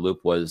us for a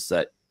loop was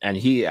that, and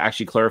he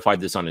actually clarified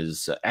this on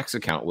his X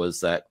account,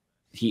 was that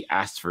he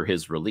asked for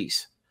his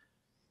release.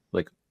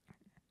 Like,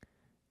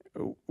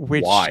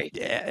 why?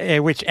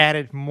 Which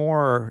added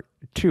more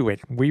to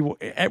it. We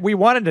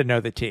wanted to know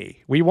the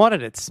tea. We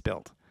wanted it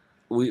spilled.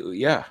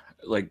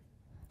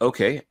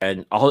 Okay.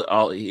 And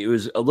it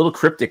was a little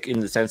cryptic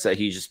in the sense that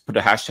he just put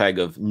a hashtag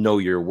of "know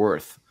your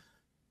worth."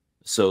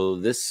 So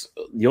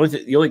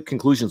the only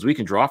conclusions we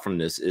can draw from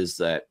this is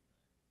that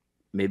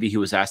maybe he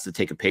was asked to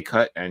take a pay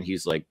cut, and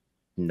he's like,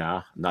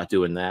 "Nah, not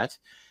doing that."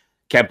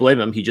 Can't blame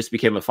him. He just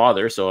became a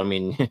father, so I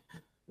mean,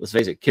 let's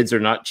face it, kids are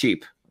not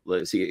cheap.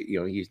 Let's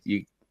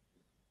see,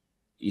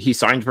 he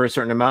signed for a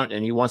certain amount,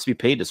 and he wants to be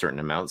paid a certain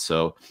amount.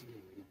 So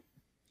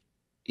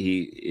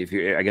if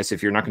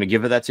you're not going to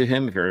give that to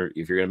him, if you're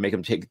going to make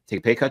him take a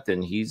pay cut,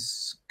 then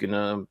he's going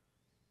to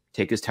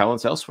take his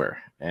talents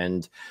elsewhere.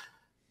 And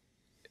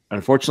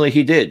unfortunately,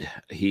 he did.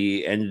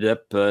 He ended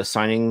up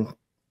signing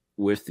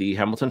with the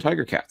Hamilton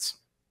Tiger Cats.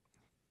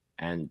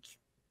 And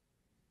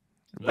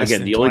less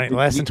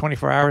than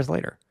 24 hours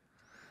later.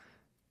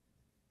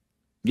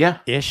 Yeah.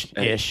 Ish.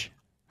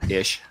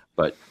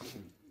 But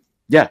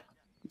yeah,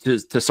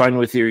 to sign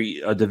with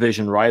your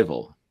division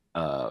rival,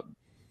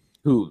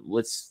 who,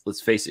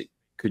 let's face it,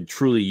 could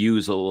truly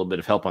use a little bit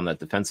of help on that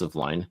defensive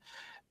line,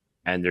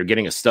 and they're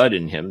getting a stud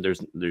in him.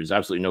 There's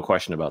absolutely no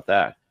question about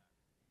that.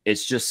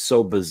 It's just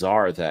so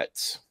bizarre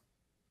that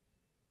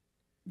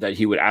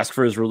he would ask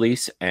for his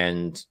release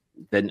and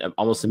then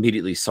almost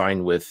immediately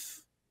sign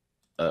with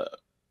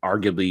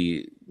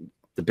arguably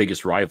the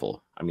biggest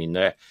rival. I mean,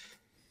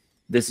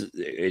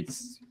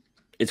 it's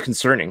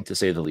concerning, to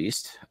say the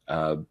least.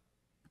 Like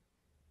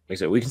I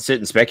said, we can sit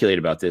and speculate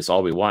about this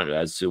all we want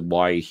as to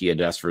why he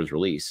had asked for his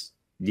release.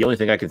 The only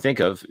thing I can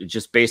think of,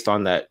 just based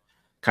on that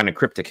kind of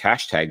cryptic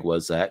hashtag,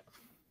 was that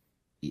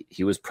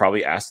he was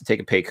probably asked to take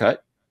a pay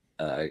cut,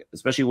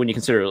 especially when you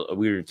consider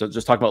we were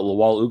just talking about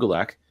Lawal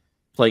Ugalak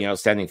playing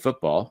outstanding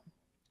football,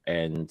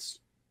 and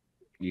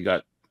you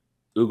got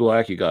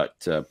Ugalak, you got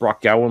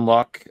Brock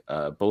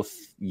Gowanlock, both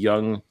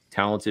young,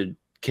 talented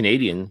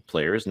Canadian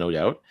players, no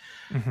doubt.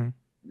 Mm-hmm.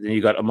 Then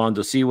you got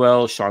Amando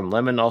Sewell, Shawn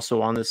Lemon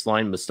also on this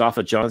line,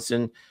 Mustafa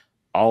Johnson,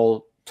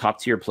 all top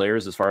tier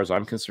players as far as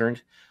I'm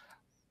concerned.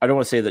 I don't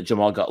want to say that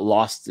Jamal got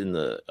lost in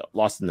the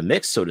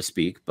mix, so to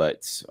speak,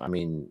 but I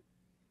mean,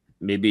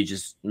 maybe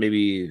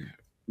the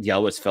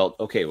Alouettes felt,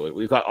 okay, well,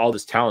 we've got all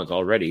this talent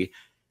already.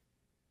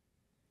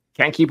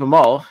 Can't keep them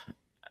all.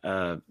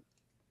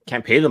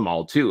 Can't pay them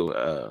all too.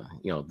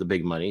 The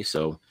big money.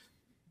 So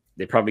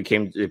they probably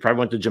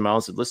went to Jamal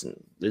and said,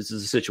 "Listen, this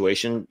is a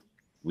situation.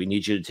 We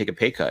need you to take a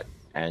pay cut."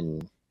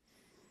 And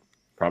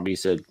probably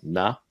said,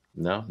 "No,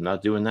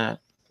 not doing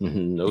that.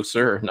 No,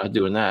 sir, not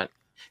doing that."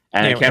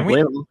 And I can't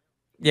blame him.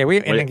 Yeah,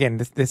 and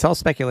again, this all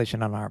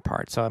speculation on our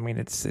part. So I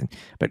mean,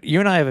 but you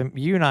and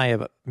I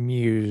have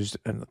mused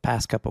in the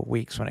past couple of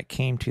weeks when it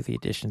came to the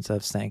additions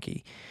of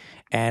Sankey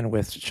and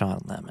with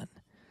Shawn Lemon,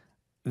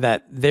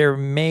 that there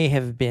may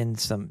have been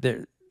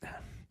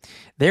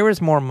there was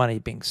more money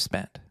being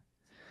spent,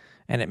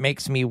 and it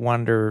makes me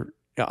wonder,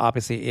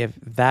 obviously, if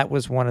that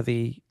was one of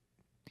the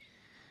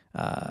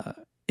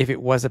if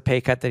it was a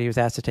pay cut that he was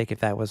asked to take, if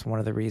that was one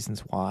of the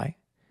reasons why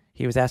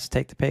he was asked to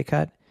take the pay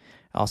cut.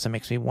 Also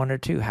makes me wonder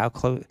too, how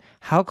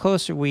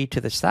close are we to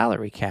the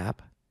salary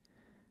cap,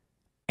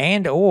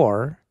 and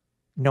or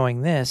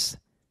knowing this,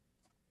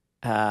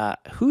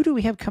 who do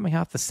we have coming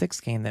off the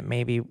 6th game that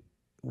maybe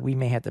we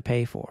may have to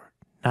pay for?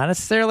 Not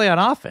necessarily on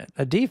offense,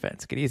 a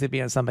defense could easily be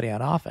on somebody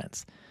on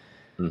offense.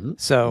 Mm-hmm.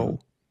 So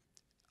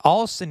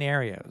all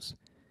scenarios,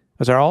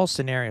 those are all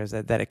scenarios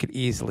that it could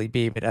easily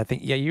be. But I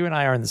think, you and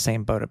I are in the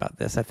same boat about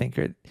this. I think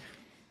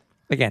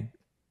again,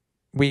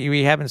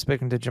 we haven't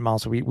spoken to Jamal,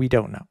 so we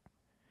don't know.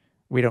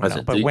 We don't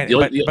know, but when,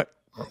 but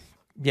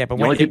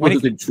only people who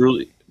could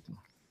truly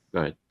go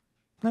ahead.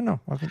 No.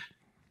 Okay.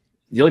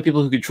 The only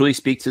people who could truly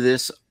speak to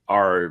this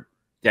are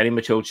Danny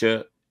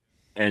Machocha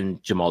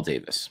and Jamal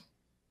Davis,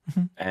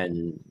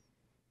 and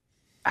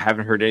I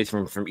haven't heard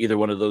anything from either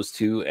one of those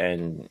two.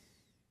 And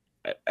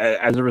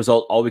as a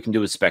result, all we can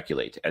do is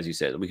speculate. As you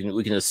said, we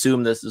can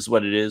assume this is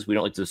what it is. We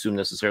don't like to assume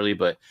necessarily,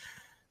 but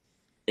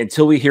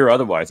until we hear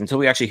otherwise, until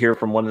we actually hear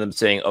from one of them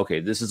saying, okay,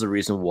 this is the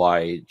reason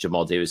why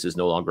Jamal Davis is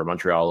no longer a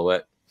Montreal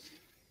Alouette,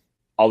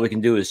 all we can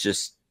do is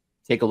just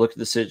take a look at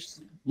the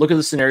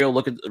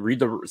scenario,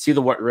 see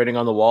the writing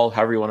on the wall,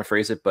 however you want to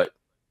phrase it. But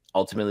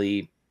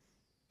ultimately,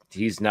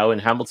 he's now in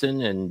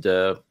Hamilton,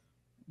 and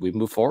we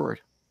move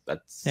forward.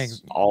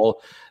 That's all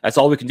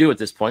we can do at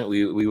this point.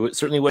 We would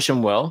certainly wish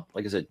him well.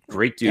 Like I said,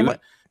 great dude.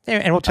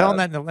 And we'll tell him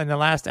that in the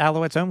last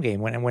Alouettes home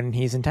game when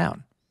he's in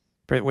town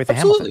with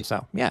absolutely. Hamilton.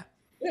 So, yeah.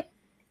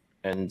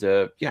 And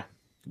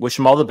wish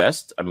him all the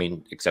best. I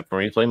mean, except for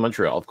when he played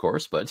Montreal, of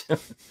course. But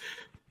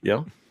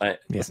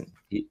listen,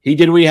 he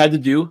did what he had to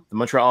do. The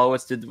Montreal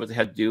Alouettes did what they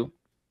had to do.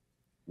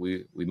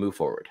 We move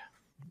forward.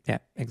 Yeah,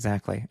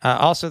 exactly.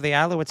 Also, the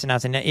Alouettes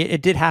announced, and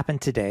it did happen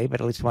today,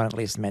 but I want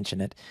to mention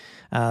it,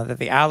 that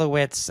the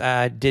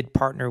Alouettes did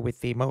partner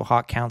with the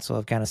Mohawk Council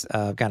of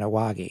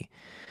Ganawagi,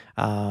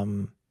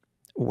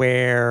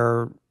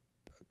 where a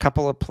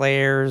couple of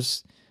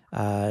players,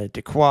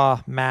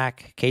 Dequoy,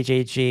 Mac,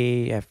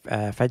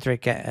 KJG,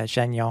 Frederic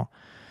Chagnon,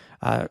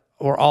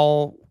 were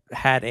all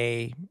had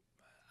a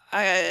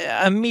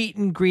meet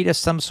and greet of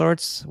some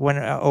sorts when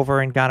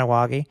over in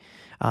Ganawagi.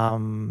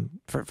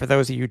 For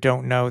those of you who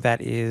don't know, that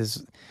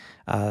is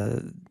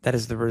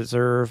the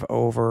reserve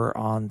over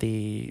on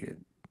the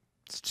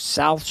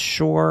south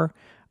shore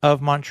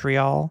of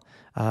Montreal.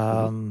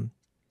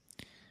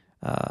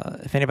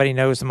 If anybody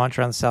knows the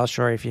Montreal on the South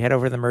Shore, if you head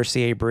over the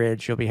Mercier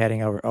Bridge, you'll be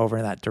heading over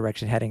in that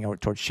direction, heading over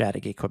towards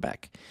Chateauguay,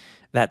 Quebec.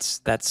 That's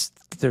the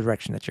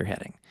direction that you're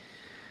heading.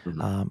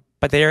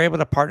 But they are able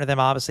to partner them,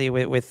 obviously,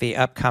 with the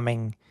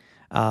upcoming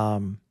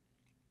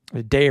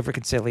Day of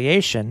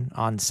Reconciliation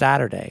on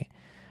Saturday.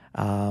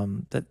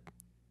 That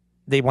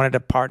they wanted to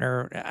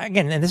partner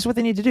again, and this is what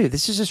they need to do.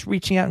 This is just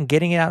reaching out and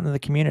getting it out into the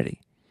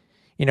community.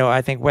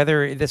 I think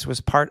whether this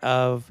was part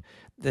of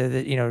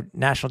the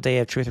National Day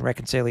of Truth and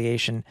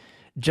Reconciliation,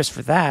 just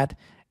for that,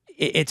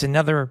 it's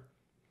another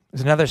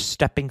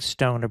stepping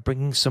stone of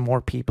bringing some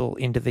more people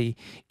into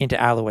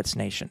Alouettes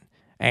Nation.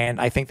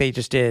 And I think they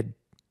just did.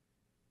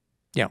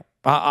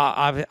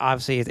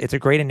 Obviously, it's a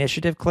great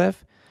initiative,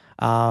 Cliff.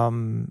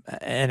 And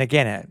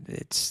again,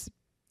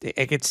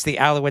 it gets the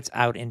Alouettes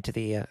out into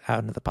the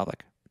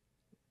public.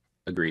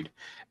 Agreed.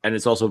 And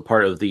it's also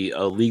part of the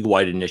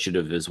league-wide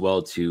initiative as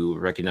well to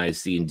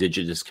recognize the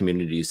indigenous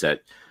communities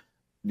that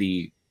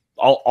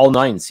all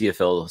 9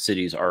 CFL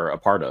cities are a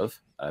part of.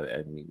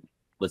 I mean,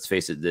 let's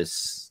face it,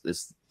 this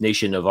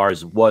nation of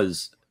ours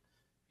was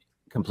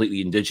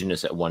completely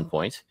indigenous at one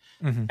point,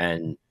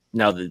 and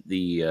now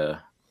the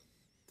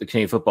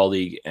Canadian Football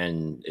League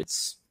and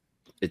its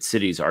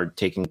cities are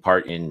taking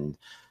part in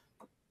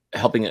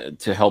helping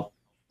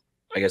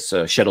I guess,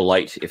 shed a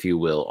light, if you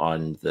will,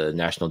 on the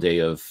National Day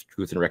of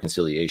Truth and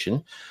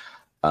Reconciliation.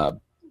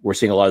 We're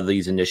seeing a lot of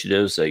these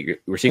initiatives.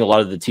 We're seeing a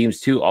lot of the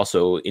teams, too,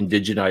 also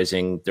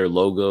indigenizing their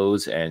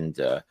logos. And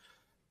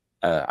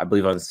I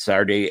believe on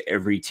Saturday,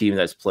 every team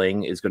that's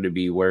playing is going to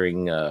be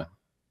wearing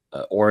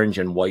orange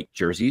and white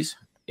jerseys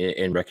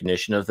in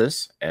recognition of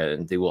this.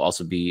 And they will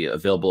also be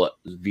available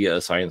via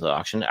a silent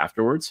auction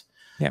afterwards.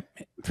 Yeah,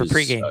 for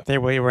pregame. They're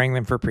wearing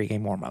them for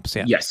pregame warm-ups.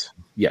 Yeah.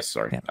 Yes.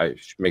 Sorry, I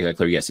should make that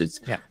clear. Yes, it's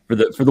for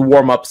the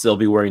warm-ups. They'll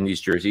be wearing these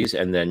jerseys,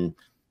 and then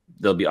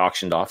they'll be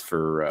auctioned off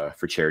for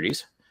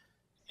charities.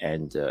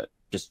 And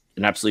just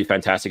an absolutely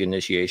fantastic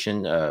initiative,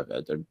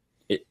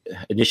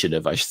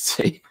 I should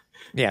say.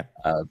 Yeah.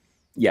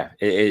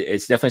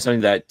 It's definitely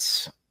something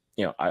that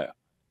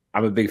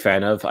I'm a big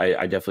fan of.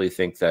 I definitely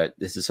think that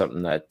this is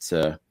something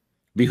that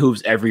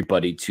behooves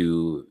everybody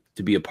to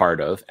be a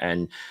part of,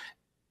 and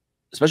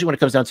especially when it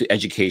comes down to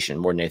education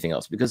more than anything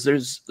else, because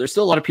there's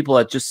still a lot of people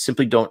that just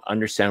simply don't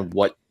understand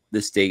what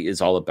this day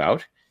is all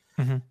about.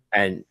 Mm-hmm.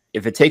 And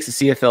if it takes a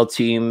CFL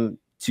team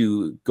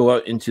to go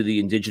out into the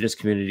Indigenous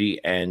community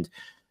and,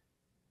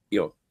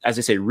 as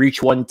I say,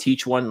 reach one,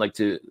 teach one, like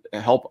to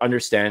help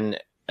understand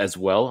as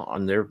well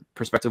on their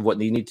perspective what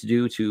they need to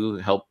do to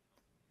help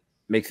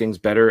make things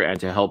better and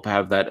to help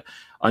have that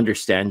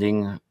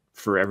understanding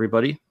for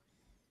everybody.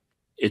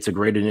 It's a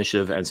great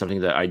initiative and something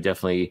that I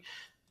definitely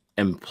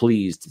am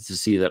pleased to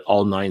see that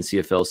all 9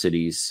 CFL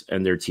cities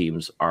and their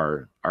teams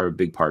are a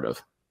big part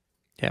of.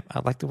 Yeah, I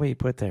like the way you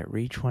put that.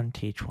 Reach one,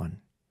 teach one.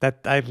 That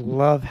I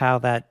love how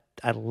that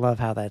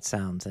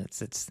sounds.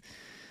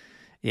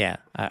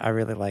 I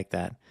really like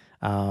that.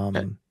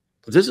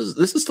 This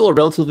is still a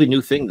relatively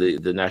new thing,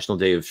 the National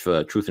Day of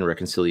Truth and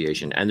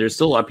Reconciliation, and there's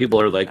still a lot of people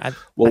are like,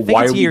 well,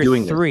 why are we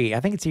doing this? I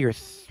think it's year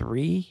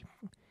 3.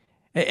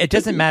 It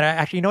doesn't matter.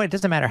 Actually, it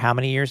doesn't matter how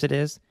many years it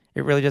is.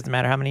 It really doesn't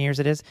matter how many years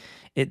it is.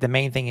 The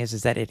main thing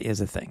is that it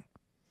is a thing.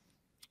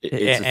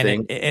 It's a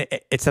thing.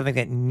 It's something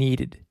that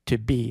needed to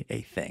be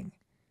a thing.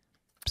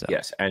 So.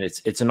 Yes, and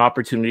it's an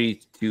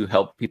opportunity to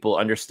help people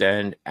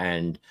understand.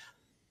 And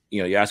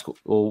you ask,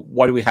 well,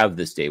 why do we have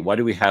this day? Why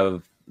do we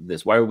have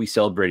this? Why are we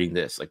celebrating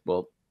this? Like,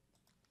 well,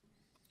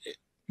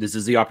 this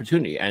is the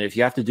opportunity. And if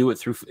you have to do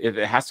it if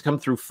it has to come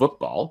through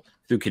football,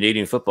 through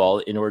Canadian football,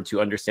 in order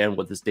to understand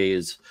what this day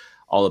is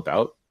all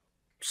about,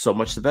 so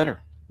much the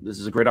better. This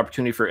is a great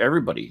opportunity for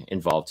everybody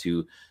involved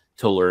to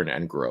learn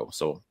and grow.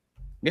 So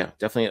yeah,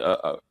 definitely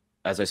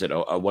as I said,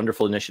 a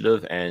wonderful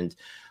initiative, and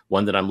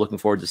one that I'm looking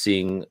forward to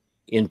seeing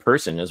in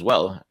person, as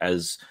well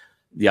as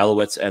the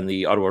Alouettes and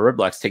the Ottawa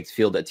Redblacks take the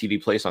field at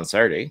TD Place on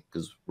Saturday,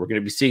 because we're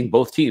going to be seeing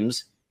both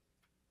teams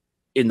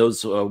in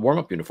those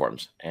warm-up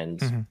uniforms,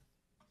 and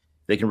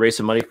they can raise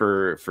some money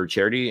for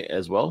charity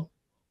as well.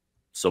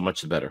 So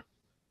much the better.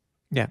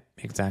 Yeah,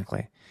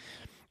 exactly.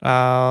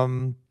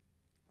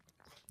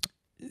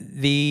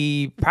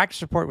 The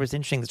practice report was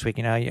interesting this week.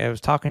 I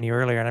was talking to you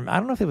earlier, and I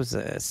don't know if it was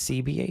a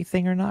CBA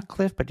thing or not,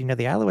 Cliff, but the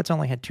Alouettes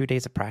only had 2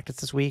 days of practice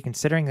this week,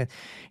 considering that,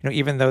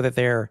 even though that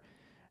they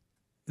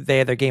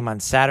had their game on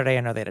Saturday,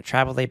 I know they had a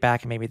travel day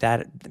back, and maybe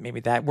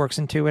that works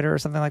into it or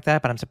something like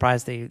that. But I'm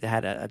surprised they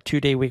had a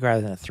 2-day week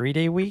rather than a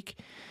 3-day week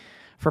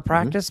for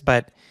practice.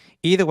 But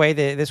either way,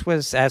 this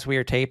was, as we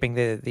were taping,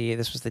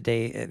 this was the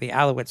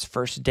Alouettes'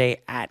 first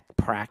day at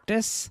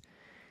practice,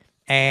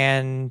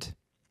 and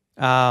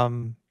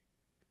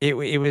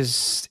It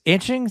was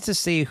interesting to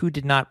see who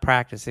did not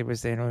practice. It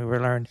was, we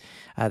learned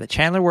that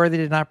Chandler Worthy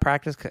did not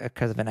practice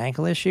because of an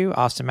ankle issue.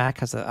 Austin Mack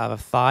has a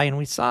thigh, and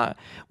we saw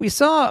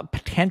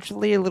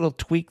potentially a little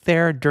tweak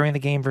there during the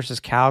game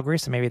versus Calgary.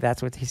 So maybe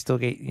that's what he still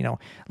get, a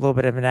little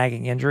bit of a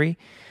nagging injury.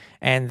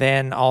 And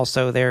then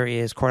also there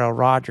is Cordell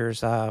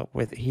Rogers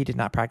he did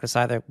not practice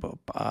either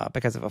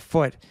because of a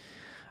foot.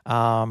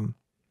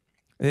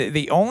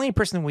 The only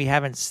person we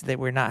haven't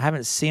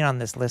seen on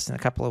this list in a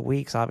couple of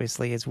weeks,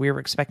 obviously, is we were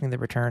expecting the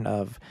return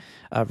of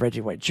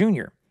Reggie White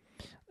Jr.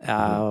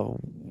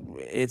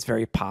 It's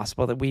very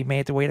possible that we may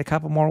have to wait a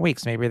couple more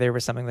weeks. Maybe there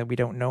was something that we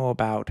don't know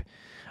about,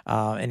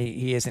 and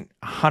he isn't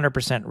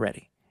 100%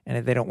 ready,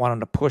 and they don't want him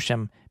to push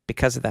him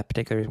because of that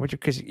particular reason.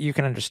 Because you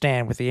can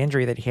understand with the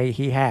injury that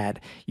he had,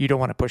 you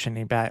don't want to push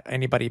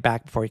anybody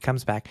back before he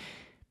comes back.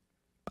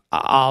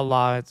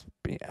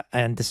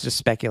 And this is just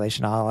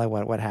speculation,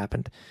 what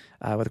happened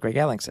with Greg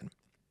Ellingson.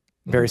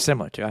 Very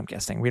similar to, I'm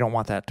guessing. We don't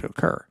want that to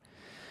occur.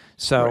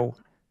 So,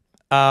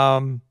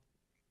 going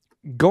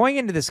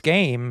into this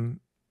game,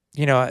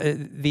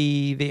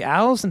 the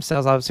Owls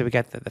themselves, obviously, we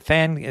got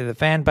the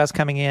fan buzz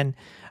coming in.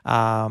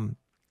 The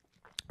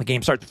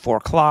game starts at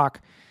 4:00.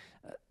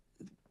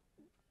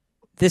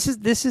 This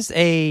is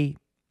a...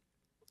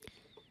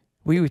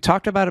 We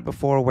talked about it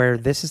before, where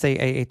this is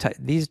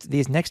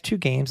these next 2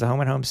 games, the home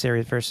and home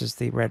series versus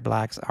the Red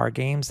Blacks, are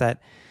games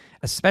that,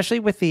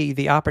 especially with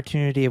the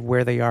opportunity of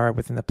where they are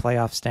within the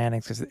playoff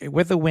standings, because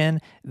with a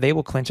win, they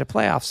will clinch a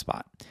playoff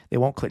spot. They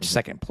won't clinch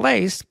second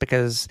place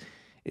because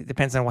it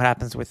depends on what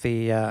happens with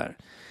the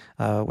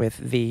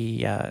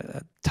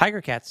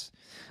Tiger Cats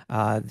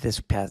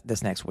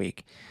this next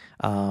week.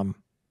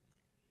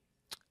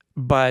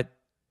 But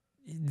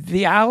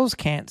the Owls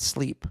can't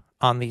sleep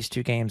on these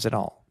 2 games at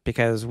all,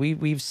 because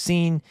we've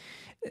seen,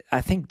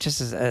 I think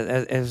just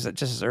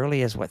as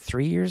early as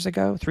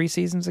 3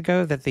 seasons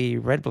ago, that the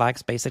Red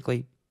Blacks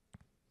basically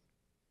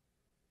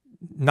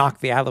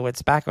knocked the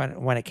Alouettes back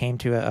when it came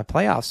to a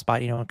playoff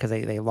spot, because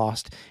they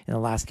lost in the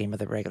last game of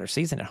the regular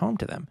season at home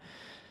to them.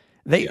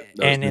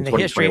 And in the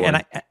history,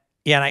 and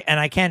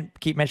I can't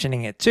keep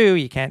mentioning it too.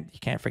 You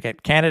can't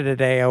forget Canada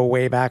Day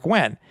way back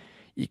when.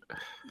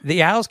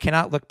 The Owls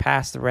cannot look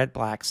past the Red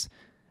Blacks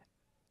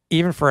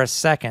even for a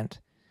second,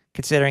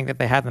 considering that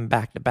they have them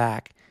back to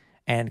back,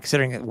 and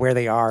considering where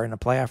they are in a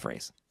playoff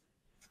race.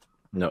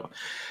 No.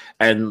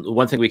 And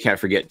one thing we can't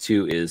forget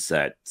too is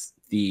that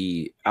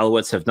the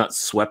Alouettes have not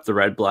swept the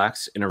Red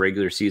Blacks in a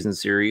regular season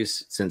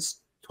series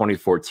since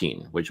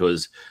 2014, which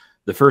was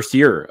the first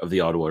year of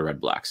the Ottawa Red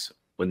Blacks,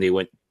 when they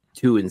went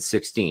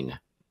 2-16.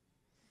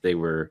 They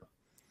were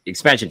the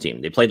expansion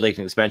team. They played like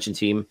an expansion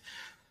team,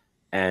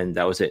 and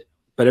that was it.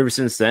 But ever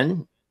since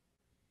then,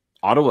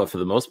 Ottawa, for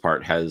the most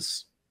part,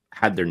 has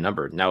had their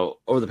number. Now,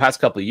 over the past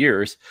couple of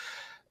years,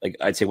 like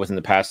I'd say within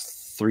the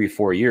past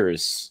 3-4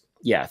 years,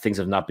 yeah, things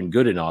have not been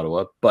good in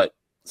Ottawa, but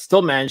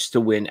still managed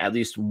to win at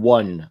least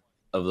one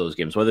of those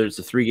games, whether it's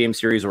a 3-game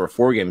series or a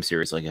 4-game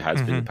series like it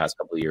has been the past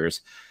couple of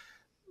years,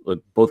 with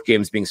both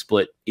games being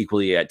split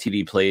equally at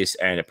TD Place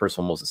and at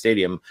Percival Molson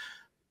Stadium.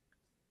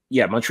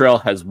 Yeah, Montreal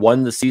has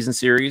won the season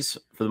series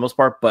for the most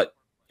part, but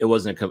it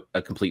wasn't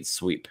a complete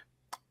sweep.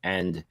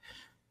 And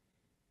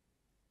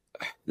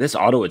this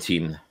Ottawa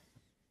team,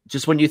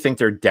 just when you think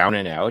they're down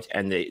and out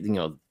and they,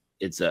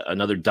 it's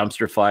another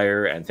dumpster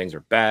fire and things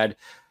are bad,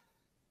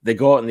 they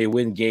go out and they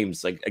win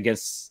games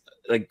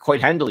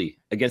quite handily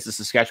against the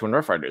Saskatchewan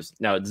Roughriders.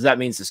 Now, does that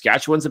mean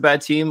Saskatchewan's a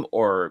bad team,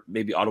 or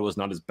maybe Ottawa's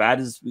not as bad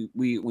as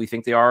we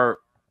think they are?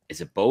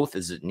 Is it both?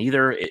 Is it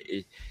neither?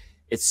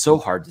 It's so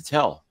hard to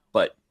tell.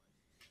 But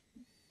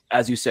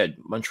as you said,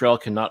 Montreal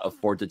cannot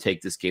afford to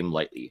take this game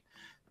lightly.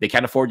 They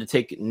can't afford to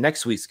take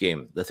next week's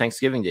game, the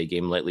Thanksgiving Day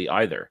game, lightly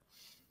either.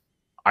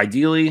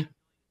 Ideally,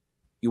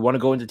 you want to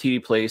go into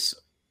TD Place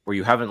where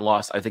you haven't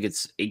lost. I think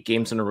it's 8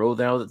 games in a row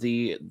now that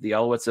the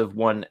Alouettes have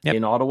won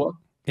in Ottawa.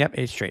 Yep,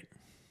 8 straight.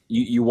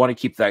 You want to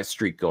keep that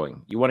streak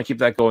going. You want to keep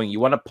that going. You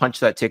want to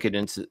punch that ticket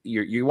into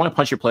you want to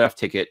punch your playoff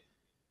ticket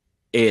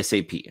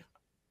ASAP.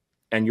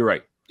 And you're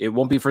right. It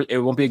won't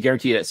be a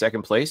guarantee at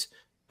second place,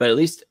 but at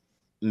least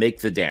make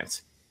the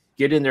dance.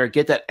 Get in there,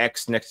 get that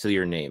X next to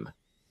your name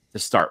to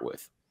start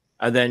with.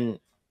 And then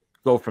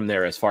go from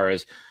there as far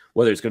as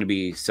whether it's going to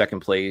be second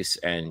place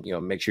and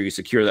make sure you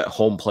secure that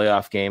home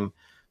playoff game.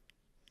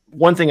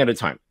 One thing at a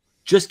time.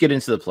 Just get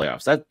into the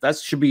playoffs. That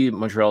should be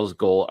Montreal's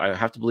goal. I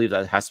have to believe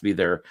that has to be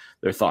their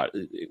thought.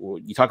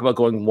 You talk about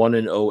going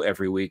 1-0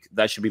 every week.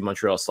 That should be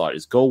Montreal's thought,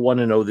 is go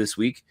 1-0 this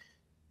week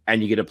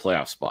and you get a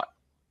playoff spot.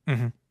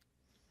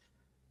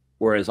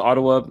 Whereas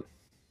Ottawa,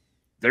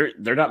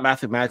 they're not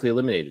mathematically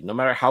eliminated. No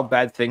matter how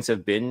bad things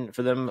have been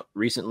for them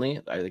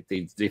recently, I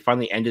think they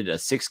finally ended a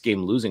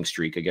 6-game losing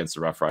streak against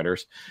the Rough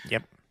Riders.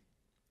 Yep.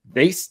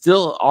 They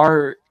still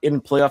are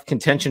in playoff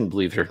contention,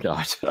 believe it or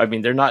not. I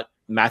mean, they're not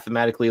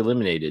mathematically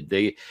eliminated.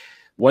 They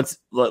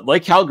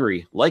like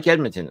Calgary, like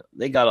Edmonton,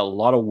 they got a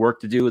lot of work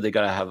to do. They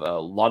got to have a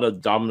lot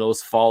of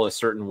dominoes fall a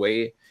certain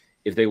way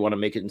if they want to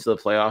make it into the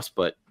playoffs,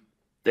 but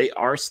they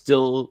are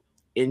still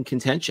in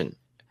contention.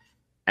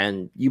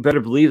 And you better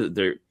believe that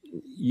they're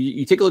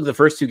you take a look at the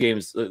first 2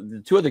 games,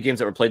 the 2 other games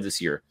that were played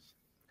this year.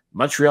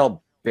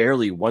 Montreal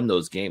barely won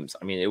those games.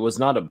 I mean, it was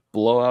not a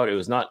blowout. It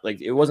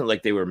wasn't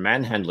like they were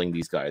manhandling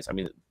these guys. I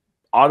mean,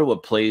 Ottawa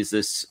plays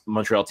this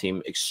Montreal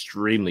team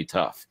extremely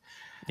tough.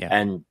 Yeah.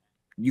 And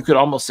you could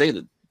almost say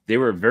that they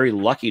were very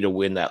lucky to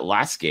win that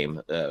last game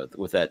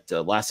with that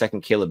last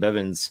second Caleb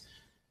Evans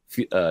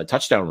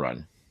touchdown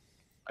run.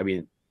 I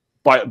mean,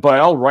 by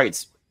all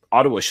rights,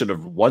 Ottawa should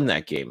have won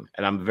that game,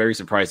 and I'm very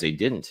surprised they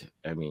didn't.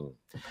 I mean,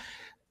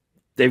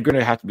 they're going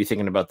to have to be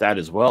thinking about that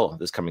as well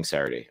this coming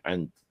Saturday.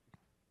 And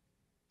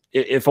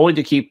if only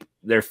to keep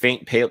their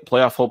faint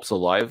playoff hopes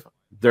alive,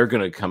 they're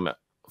going to come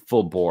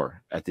full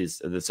bore at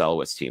this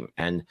Alouettes team.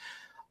 And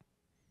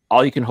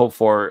all you can hope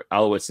for,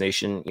 Alouettes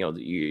Nation,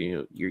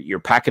 you're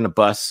packing a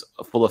bus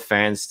full of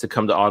fans to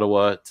come to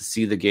Ottawa to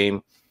see the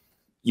game.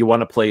 You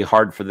want to play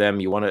hard for them.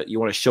 You want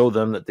to show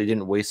them that they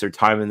didn't waste their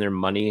time and their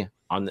money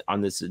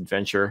on this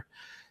adventure.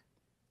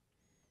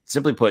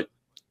 Simply put,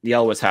 the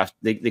Alouettes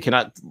they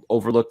cannot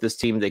overlook this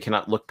team. They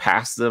cannot look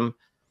past them.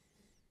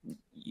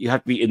 You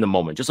have to be in the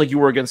moment, just like you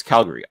were against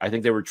Calgary. I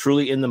think they were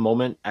truly in the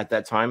moment at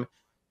that time,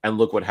 and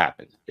look what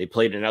happened. They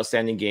played an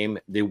outstanding game.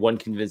 They won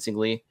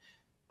convincingly.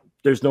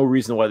 There's no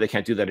reason why they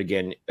can't do that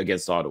again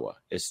against Ottawa.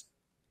 It's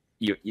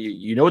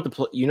you know what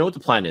the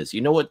plan is.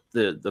 You know what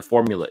the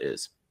formula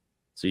is.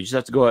 So you just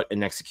have to go out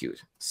and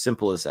execute.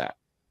 Simple as that.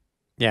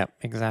 Yeah,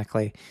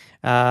 exactly.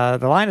 The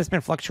line has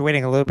been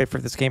fluctuating a little bit for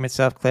this game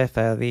itself, Cliff.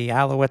 The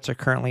Alouettes are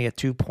currently a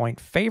 2-point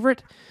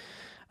favorite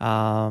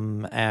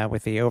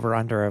with the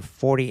over-under of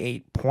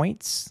 48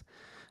 points.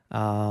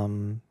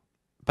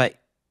 But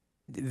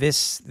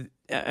this,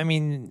 I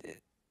mean,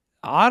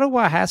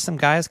 Ottawa has some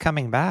guys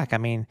coming back. I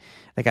mean,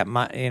 they got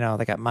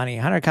Monty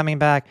Hunter coming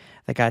back.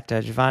 They got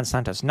Javon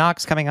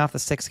Santos-Knox coming off the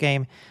 6th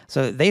game.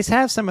 So they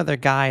have some of their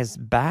guys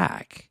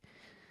back.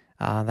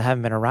 That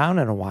haven't been around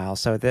in a while,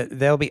 so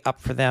they'll be up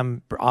for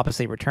them,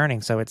 obviously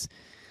returning. So it's,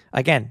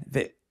 again,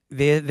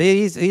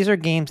 these are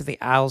games that the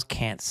Owls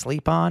can't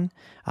sleep on.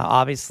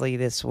 Obviously,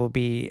 this will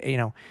be,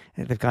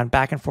 they've gone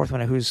back and forth on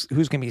who's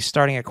going to be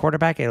starting at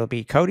quarterback. It'll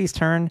be Cody's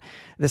turn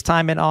this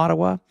time in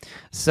Ottawa.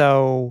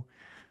 So,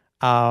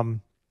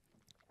 again,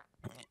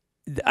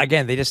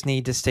 they just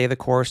need to stay the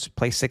course,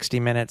 play 60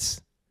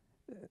 minutes.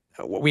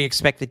 We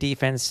expect the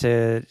defense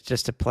to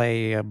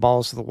play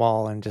balls to the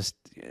wall and just.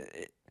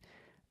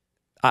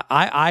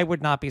 I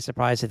would not be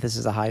surprised if this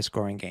is a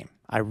high-scoring game.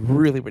 I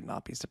really would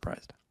not be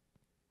surprised.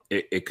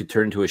 It could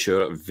turn into a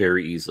shootout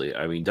very easily.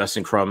 I mean,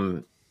 Dustin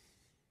Crum,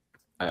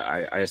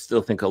 I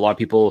still think a lot of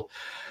people,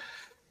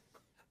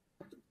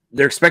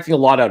 they're expecting a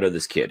lot out of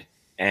this kid.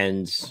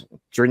 And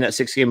during that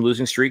 6-game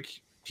losing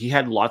streak, he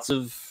had lots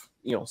of,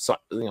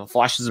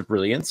 flashes of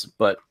brilliance.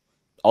 But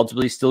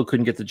ultimately still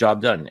couldn't get the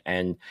job done.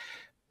 And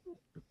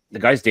the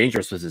guy's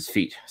dangerous with his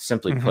feet,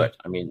 simply put.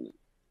 I mean,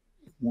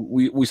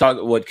 we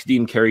saw what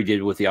Kadeem Carey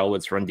did with the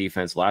Alouettes run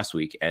defense last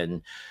week,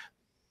 and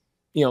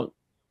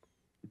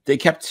they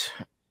kept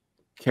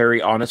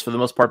Carey honest for the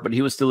most part, but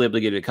he was still able to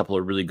get a couple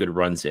of really good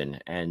runs in.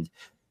 And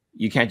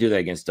you can't do that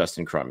against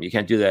Dustin Crum. You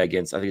can't do that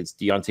against, I think it's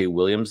Deontay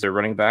Williams, their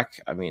running back.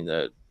 I mean,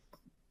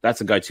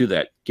 that's a guy too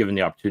that, given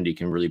the opportunity,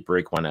 can really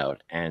break one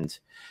out. And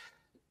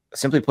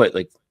simply put,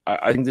 like,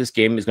 I think this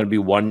game is going to be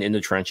won in the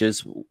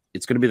trenches.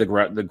 It's going to be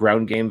the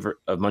ground game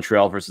of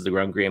Montreal versus the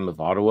ground game of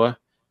Ottawa.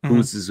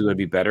 Whose is going to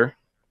be better?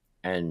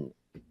 And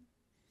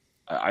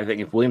I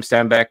think if William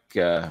Stanback,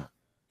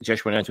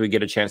 Jesh Winantui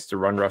get a chance to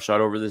run roughshod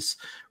over this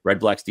Red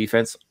Blacks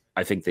defense,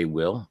 I think they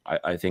will.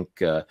 I think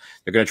they're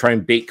going to try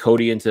and bait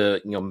Cody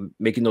into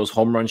making those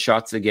home run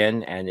shots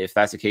again. And if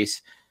that's the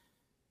case,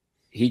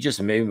 he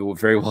just maybe will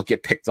very well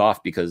get picked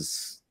off,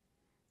 because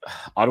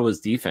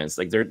Ottawa's defense,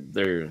 like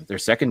their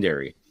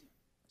secondary,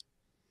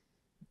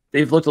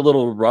 they've looked a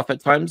little rough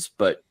at times.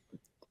 But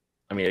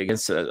I mean,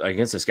 against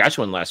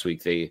Saskatchewan last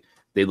week, they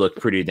looked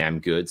pretty damn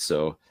good.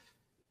 So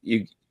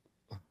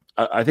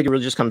I think it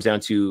really just comes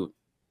down to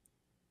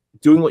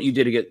doing what you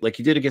did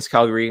against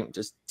Calgary,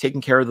 just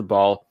taking care of the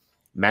ball,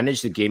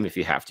 manage the game if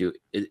you have to.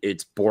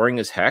 It's boring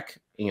as heck.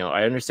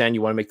 I understand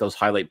you want to make those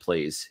highlight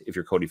plays if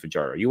you're Cody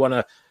Fajardo. You want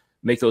to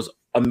make those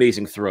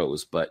amazing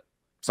throws, but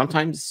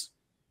sometimes,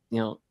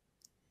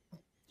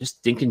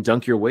 just dink and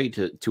dunk your way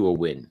to a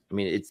win. I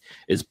mean,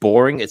 it's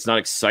boring. It's not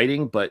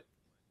exciting, but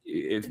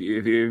if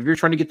you're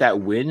trying to get that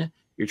win,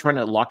 you're trying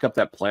to lock up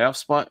that playoff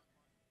spot,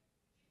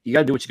 you got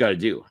to do what you got to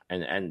do.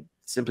 And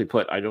simply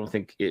put, I don't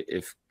think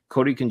if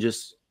Cody can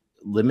just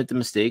limit the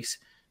mistakes,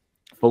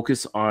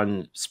 focus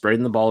on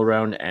spreading the ball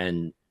around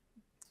and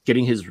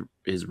getting his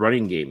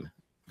running game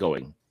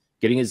going,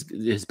 getting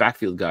his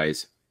backfield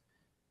guys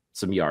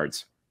some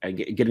yards and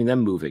getting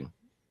them moving,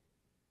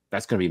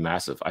 that's going to be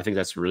massive. I think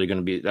that's really going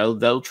to be,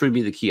 that'll truly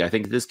be the key. I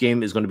think this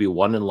game is going to be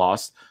won and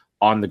lost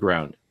on the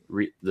ground.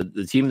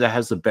 The team that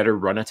has the better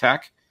run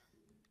attack,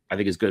 I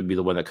think, is going to be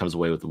the one that comes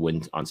away with the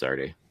win on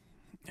Saturday.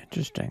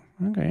 Interesting.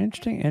 Okay.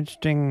 Interesting.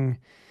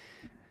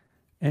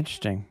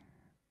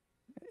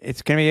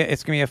 It's gonna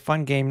be a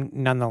fun game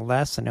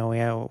nonetheless. I know we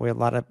have a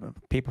lot of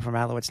people from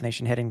Alouettes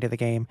Nation heading to the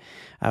game.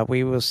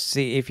 We will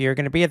see if you're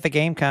going to be at the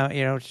game.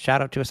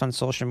 Shout out to us on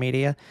social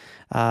media.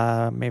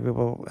 Maybe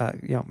we'll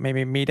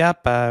maybe meet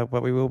up.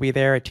 But we will be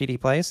there at TD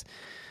Place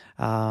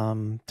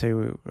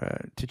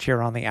to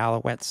cheer on the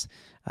Alouettes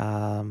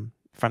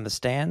from the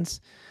stands.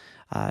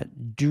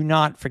 Do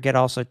not forget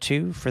also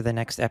too, for the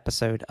next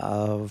episode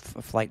of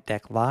Flight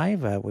Deck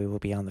Live, we will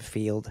be on the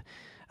field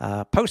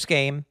post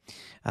game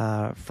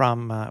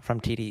from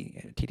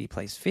TD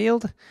Place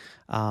Field.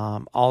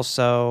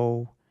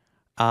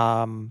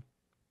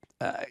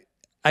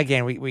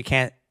 Again, we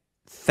can't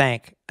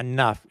thank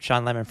enough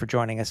Shawn Lemon for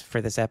joining us for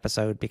this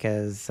episode,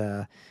 because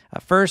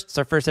first, it's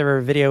our first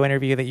ever video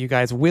interview that you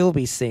guys will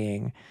be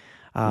seeing.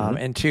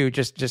 And two,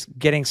 just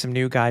getting some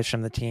new guys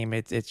from the team.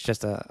 It's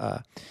just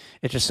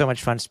so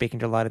much fun speaking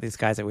to a lot of these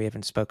guys that we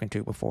haven't spoken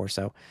to before.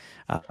 So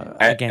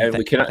again,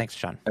 thanks,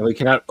 Shawn. And we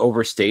cannot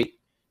overstate,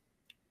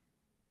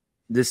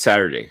 this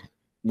Saturday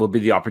will be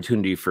the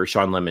opportunity for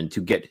Shawn Lemon to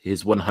get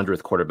his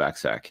 100th quarterback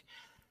sack.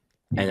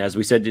 And as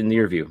we said in the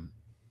interview,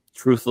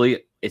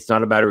 truthfully, it's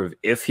not a matter of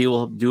if he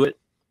will do it,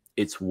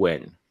 it's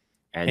when.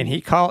 And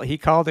he called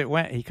it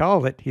when. He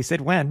called it. He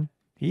said when.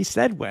 He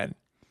said when.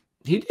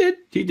 He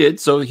did.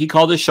 So he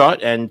called his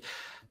shot, and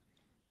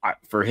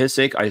for his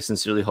sake, I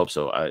sincerely hope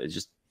so.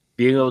 Just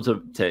being able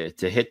to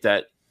hit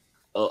that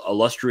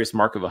illustrious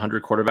mark of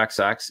 100 quarterback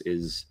sacks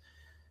is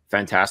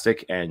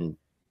fantastic, and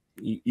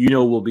we're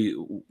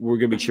going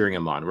to be cheering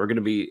him on. We're going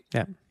to be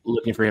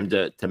looking for him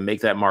to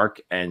make that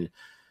mark, and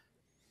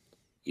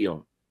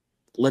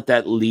let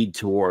that lead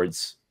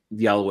towards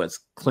the Alouettes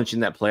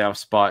clinching that playoff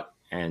spot,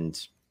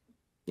 and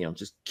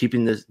just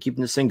keeping this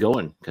thing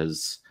going,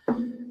 because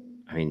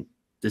I mean,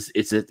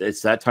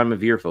 it's that time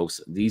of year, folks.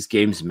 These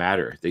games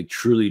matter. They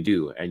truly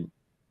do. And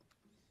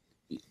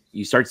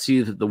you start to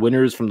see the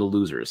winners from the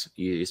losers.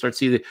 You start to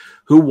see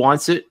who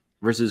wants it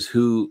versus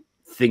who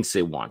thinks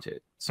they want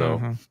it.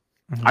 So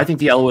I think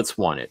the Alouettes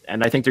want it.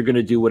 And I think they're going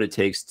to do what it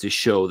takes to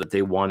show that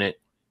they want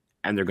it.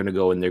 And they're going to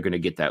go and they're going to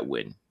get that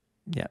win.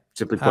 Yeah.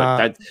 Simply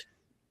put,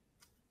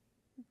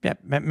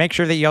 make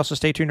sure that you also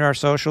stay tuned to our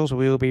socials.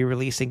 We will be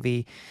releasing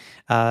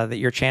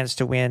your chance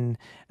to win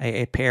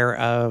a pair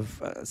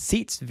of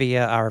seats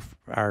via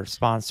our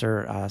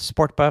sponsor,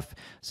 SportBuff.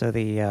 So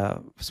the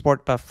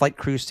SportBuff Flight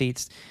Crew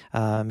seats.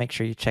 Make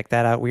sure you check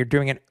that out. We're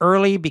doing it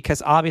early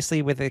because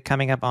obviously with it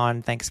coming up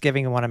on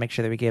Thanksgiving, we want to make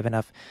sure that we give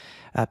enough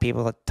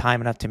people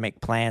time enough to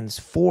make plans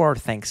for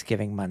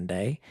Thanksgiving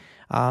Monday.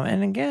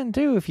 And again,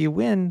 too, if you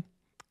win,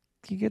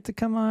 you get to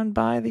come on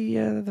by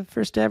the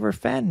first ever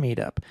fan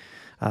meetup.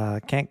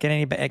 Can't get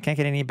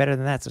any better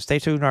than that. So stay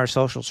tuned to our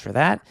socials for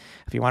that.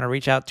 If you want to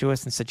reach out to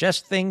us and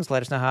suggest things,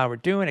 let us know how we're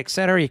doing,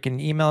 etc., you can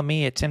email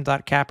me at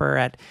tim.capper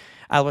at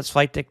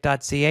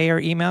alouettesflightdeck.ca or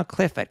email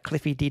Cliff at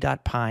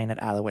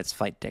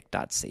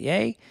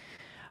cliffyd.pine@alouettesflightdeck.ca.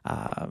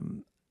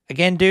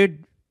 Again,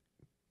 dude,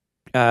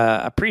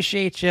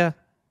 appreciate you.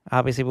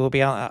 Obviously, it'll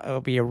be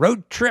a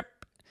road trip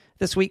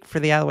this week for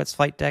the Alouettes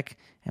Flight Deck,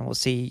 and I'll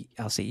see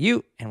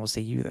you, and we'll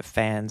see you, the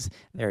fans,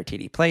 there at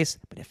TD Place.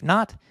 But if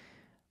not,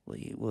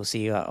 we'll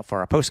see you for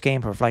our post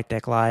game for Flight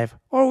Deck Live,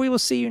 or we will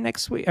see you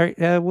next week.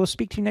 Or we'll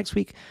speak to you next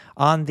week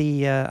on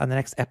the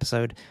next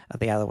episode of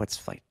the Alouettes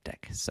Flight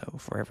Deck. So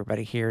for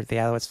everybody here at the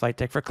Alouettes Flight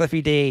Deck, for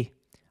Cliffy D,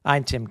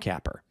 I'm Tim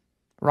Capper.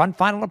 We're on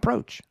final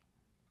approach.